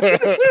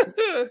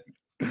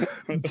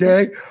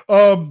 Okay.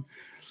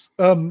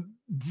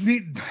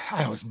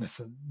 I was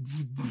missing.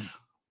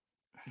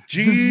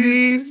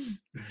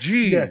 Disease.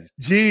 Geez. Yeah,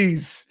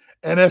 geez.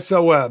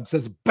 NSOM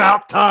says,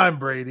 about time,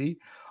 Brady.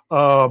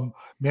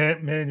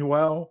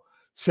 Manuel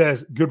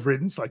says, good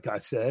riddance, like I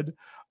said.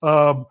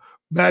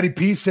 Matty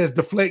P says,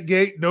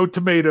 Deflategate, no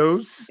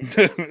tomatoes.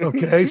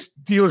 Okay.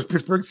 Steelers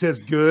Pittsburgh says,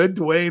 good.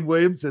 Dwayne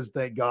Williams says,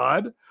 thank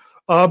God.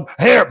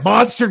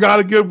 Monster got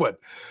a good one.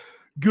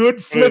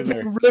 Good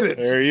flipping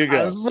riddance. There you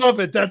go. I love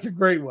it. That's a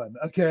great one.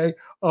 Okay.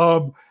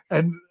 And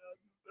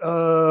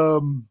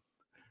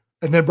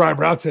then Brian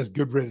Brown says,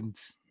 good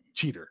riddance,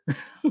 cheater.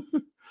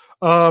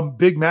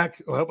 Big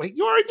Mac. Wait,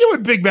 you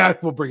and Big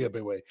Mac will bring it up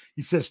anyway.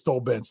 He says, stole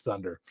Ben's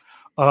thunder.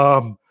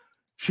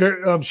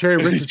 Sherry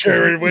Richardson.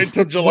 Sherry, wait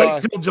till July.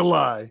 Wait till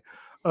July.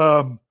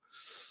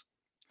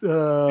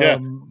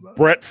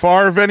 Brett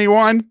Favre,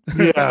 anyone?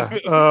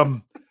 Yeah.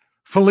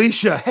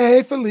 Felicia.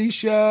 Hey,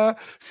 Felicia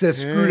says,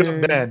 screwed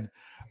up Ben.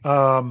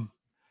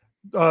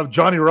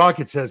 Johnny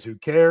Rocket says, who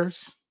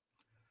cares?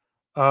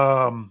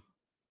 Tyler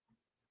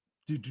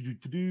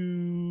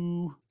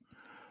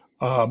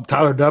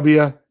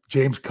W.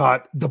 James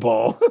caught the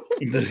ball.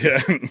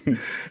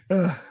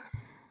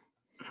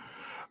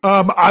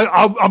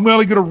 I'm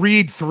only going to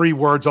read 3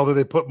 words, although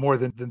they put more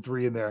than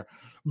 3 in there.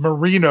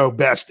 Marino,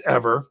 best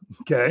ever.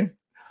 Okay.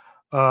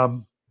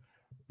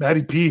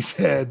 Matty P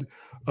said,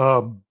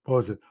 what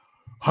was it?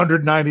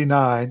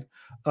 199.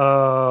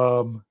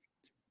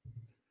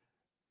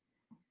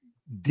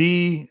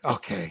 D.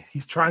 Okay.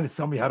 He's trying to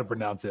tell me how to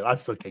pronounce it. I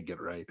still can't get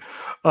it right.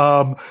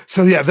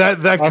 So yeah,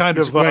 that kind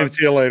of, explain it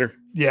to you later.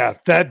 Yeah,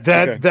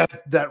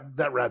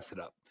 that wraps it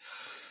up.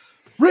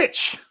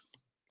 Rich.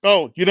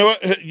 Oh, you know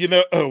what?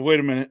 Oh, wait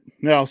a minute.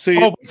 No, see.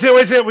 Oh,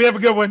 wait, we have a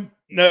good one.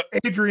 No,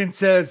 Adrian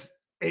says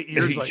 8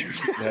 years later.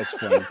 That's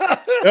funny.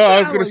 No, I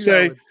was going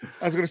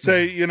to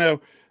say,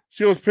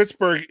 Steelers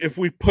Pittsburgh. If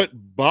we put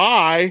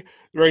bye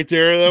right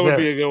there, that would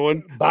be a good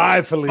one.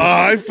 Bye, Felicia.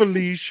 Bye,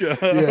 Felicia.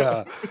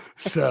 Yeah.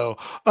 So,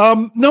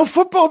 no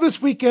football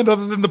this weekend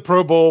other than the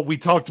Pro Bowl. We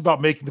talked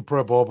about making the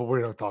Pro Bowl, but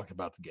we're going to talk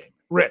about the game.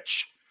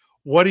 Rich,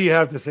 what do you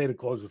have to say to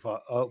close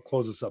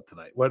us up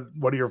tonight? What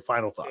are your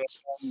final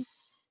thoughts?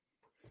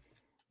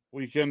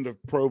 Weekend of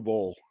Pro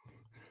Bowl.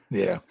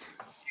 Yeah.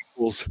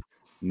 Equals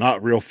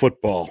not real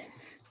football.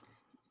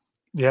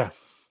 Yeah.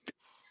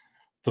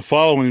 The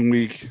following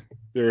week,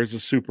 there is a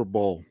Super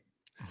Bowl.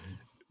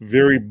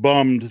 Very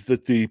bummed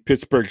that the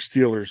Pittsburgh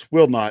Steelers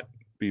will not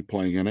be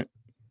playing in it.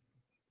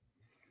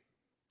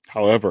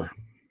 However,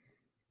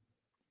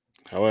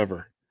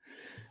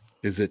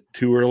 is it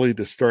too early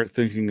to start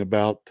thinking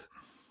about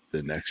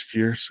the next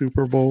year's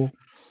Super Bowl?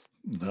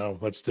 No,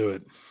 let's do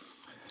it.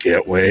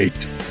 Can't wait.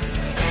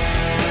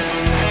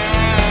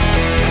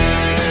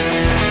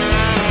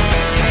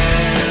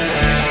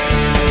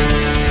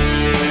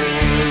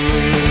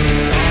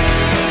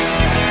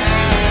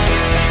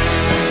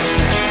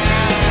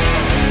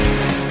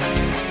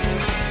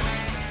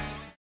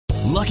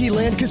 Lucky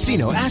Land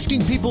Casino,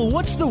 asking people,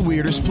 what's the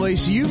weirdest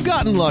place you've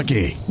gotten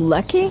lucky?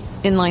 Lucky?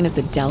 In line at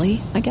the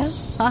deli, I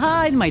guess?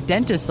 Aha, in my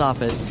dentist's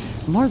office.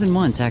 More than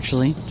once,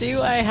 actually.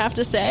 Do I have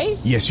to say?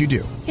 Yes, you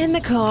do. In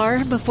the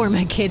car before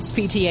my kids'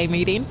 PTA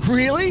meeting.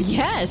 Really?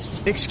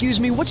 Yes. Excuse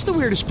me, what's the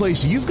weirdest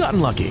place you've gotten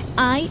lucky?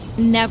 I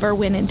never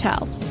win and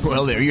tell.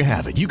 Well, there you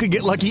have it. You can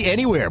get lucky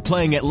anywhere,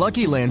 playing at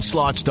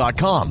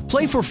LuckyLandSlots.com.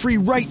 Play for free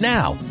right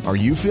now. Are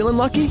you feeling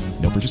lucky?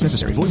 No purchase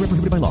necessary. Void where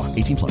prohibited by law.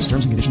 18 plus.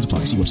 Terms and conditions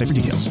apply. See website for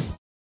details.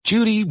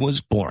 Judy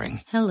was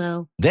boring.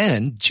 Hello.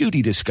 Then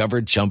Judy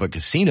discovered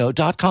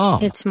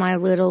ChumbaCasino.com. It's my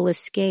little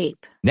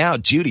escape. Now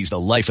Judy's the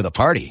life of the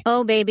party.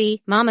 Oh,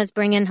 baby, mama's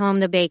bringing home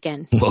the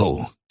bacon.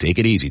 Whoa, take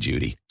it easy,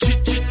 Judy.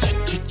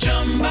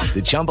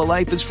 The Chumba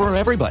life is for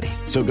everybody.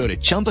 So go to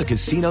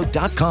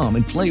ChumbaCasino.com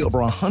and play over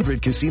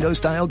 100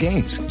 casino-style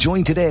games.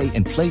 Join today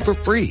and play for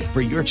free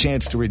for your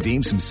chance to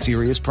redeem some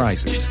serious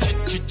prizes.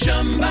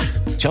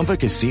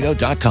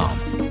 ChumbaCasino.com.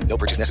 No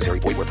purchase necessary.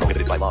 Void where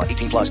prohibited by law.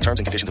 18 plus terms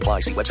and conditions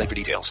apply. See website for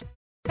details.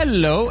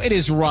 Hello, it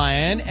is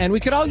Ryan, and we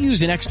could all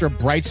use an extra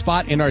bright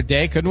spot in our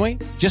day, couldn't we?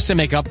 Just to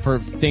make up for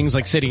things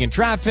like sitting in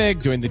traffic,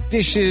 doing the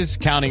dishes,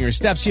 counting your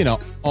steps, you know,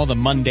 all the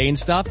mundane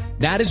stuff.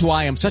 That is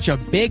why I'm such a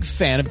big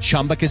fan of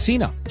Chumba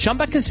Casino.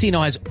 Chumba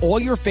Casino has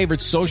all your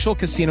favorite social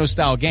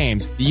casino-style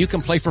games that you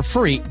can play for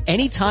free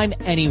anytime,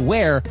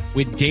 anywhere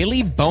with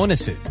daily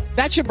bonuses.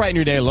 That should brighten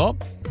your day a little.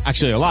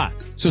 Actually, a lot.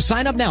 So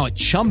sign up now at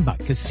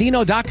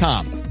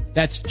ChumbaCasino.com.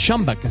 That's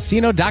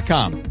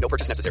ChumbaCasino.com. No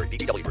purchase necessary.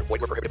 VGW Group.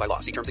 Void where prohibited by law.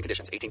 See terms and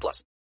conditions. 18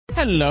 plus.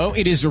 Hello,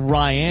 it is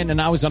Ryan,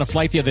 and I was on a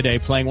flight the other day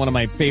playing one of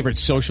my favorite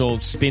social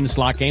spin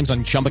slot games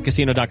on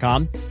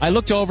ChumbaCasino.com. I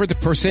looked over at the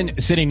person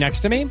sitting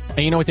next to me, and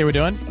you know what they were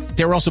doing?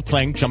 They were also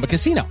playing Chumba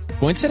Casino.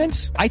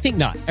 Coincidence? I think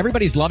not.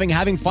 Everybody's loving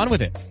having fun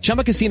with it.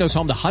 Chumba Casino is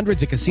home to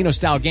hundreds of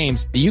casino-style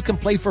games that you can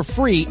play for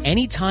free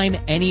anytime,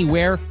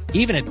 anywhere,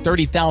 even at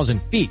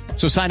 30,000 feet.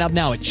 So sign up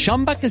now at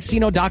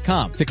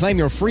ChumbaCasino.com to claim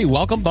your free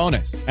welcome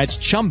bonus. That's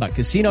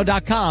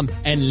ChumbaCasino.com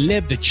and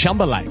live the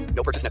Chumba life.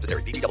 No purchase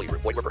necessary. VGW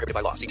Group. Void where prohibited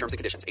by law. See terms and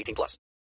conditions. 18 plus.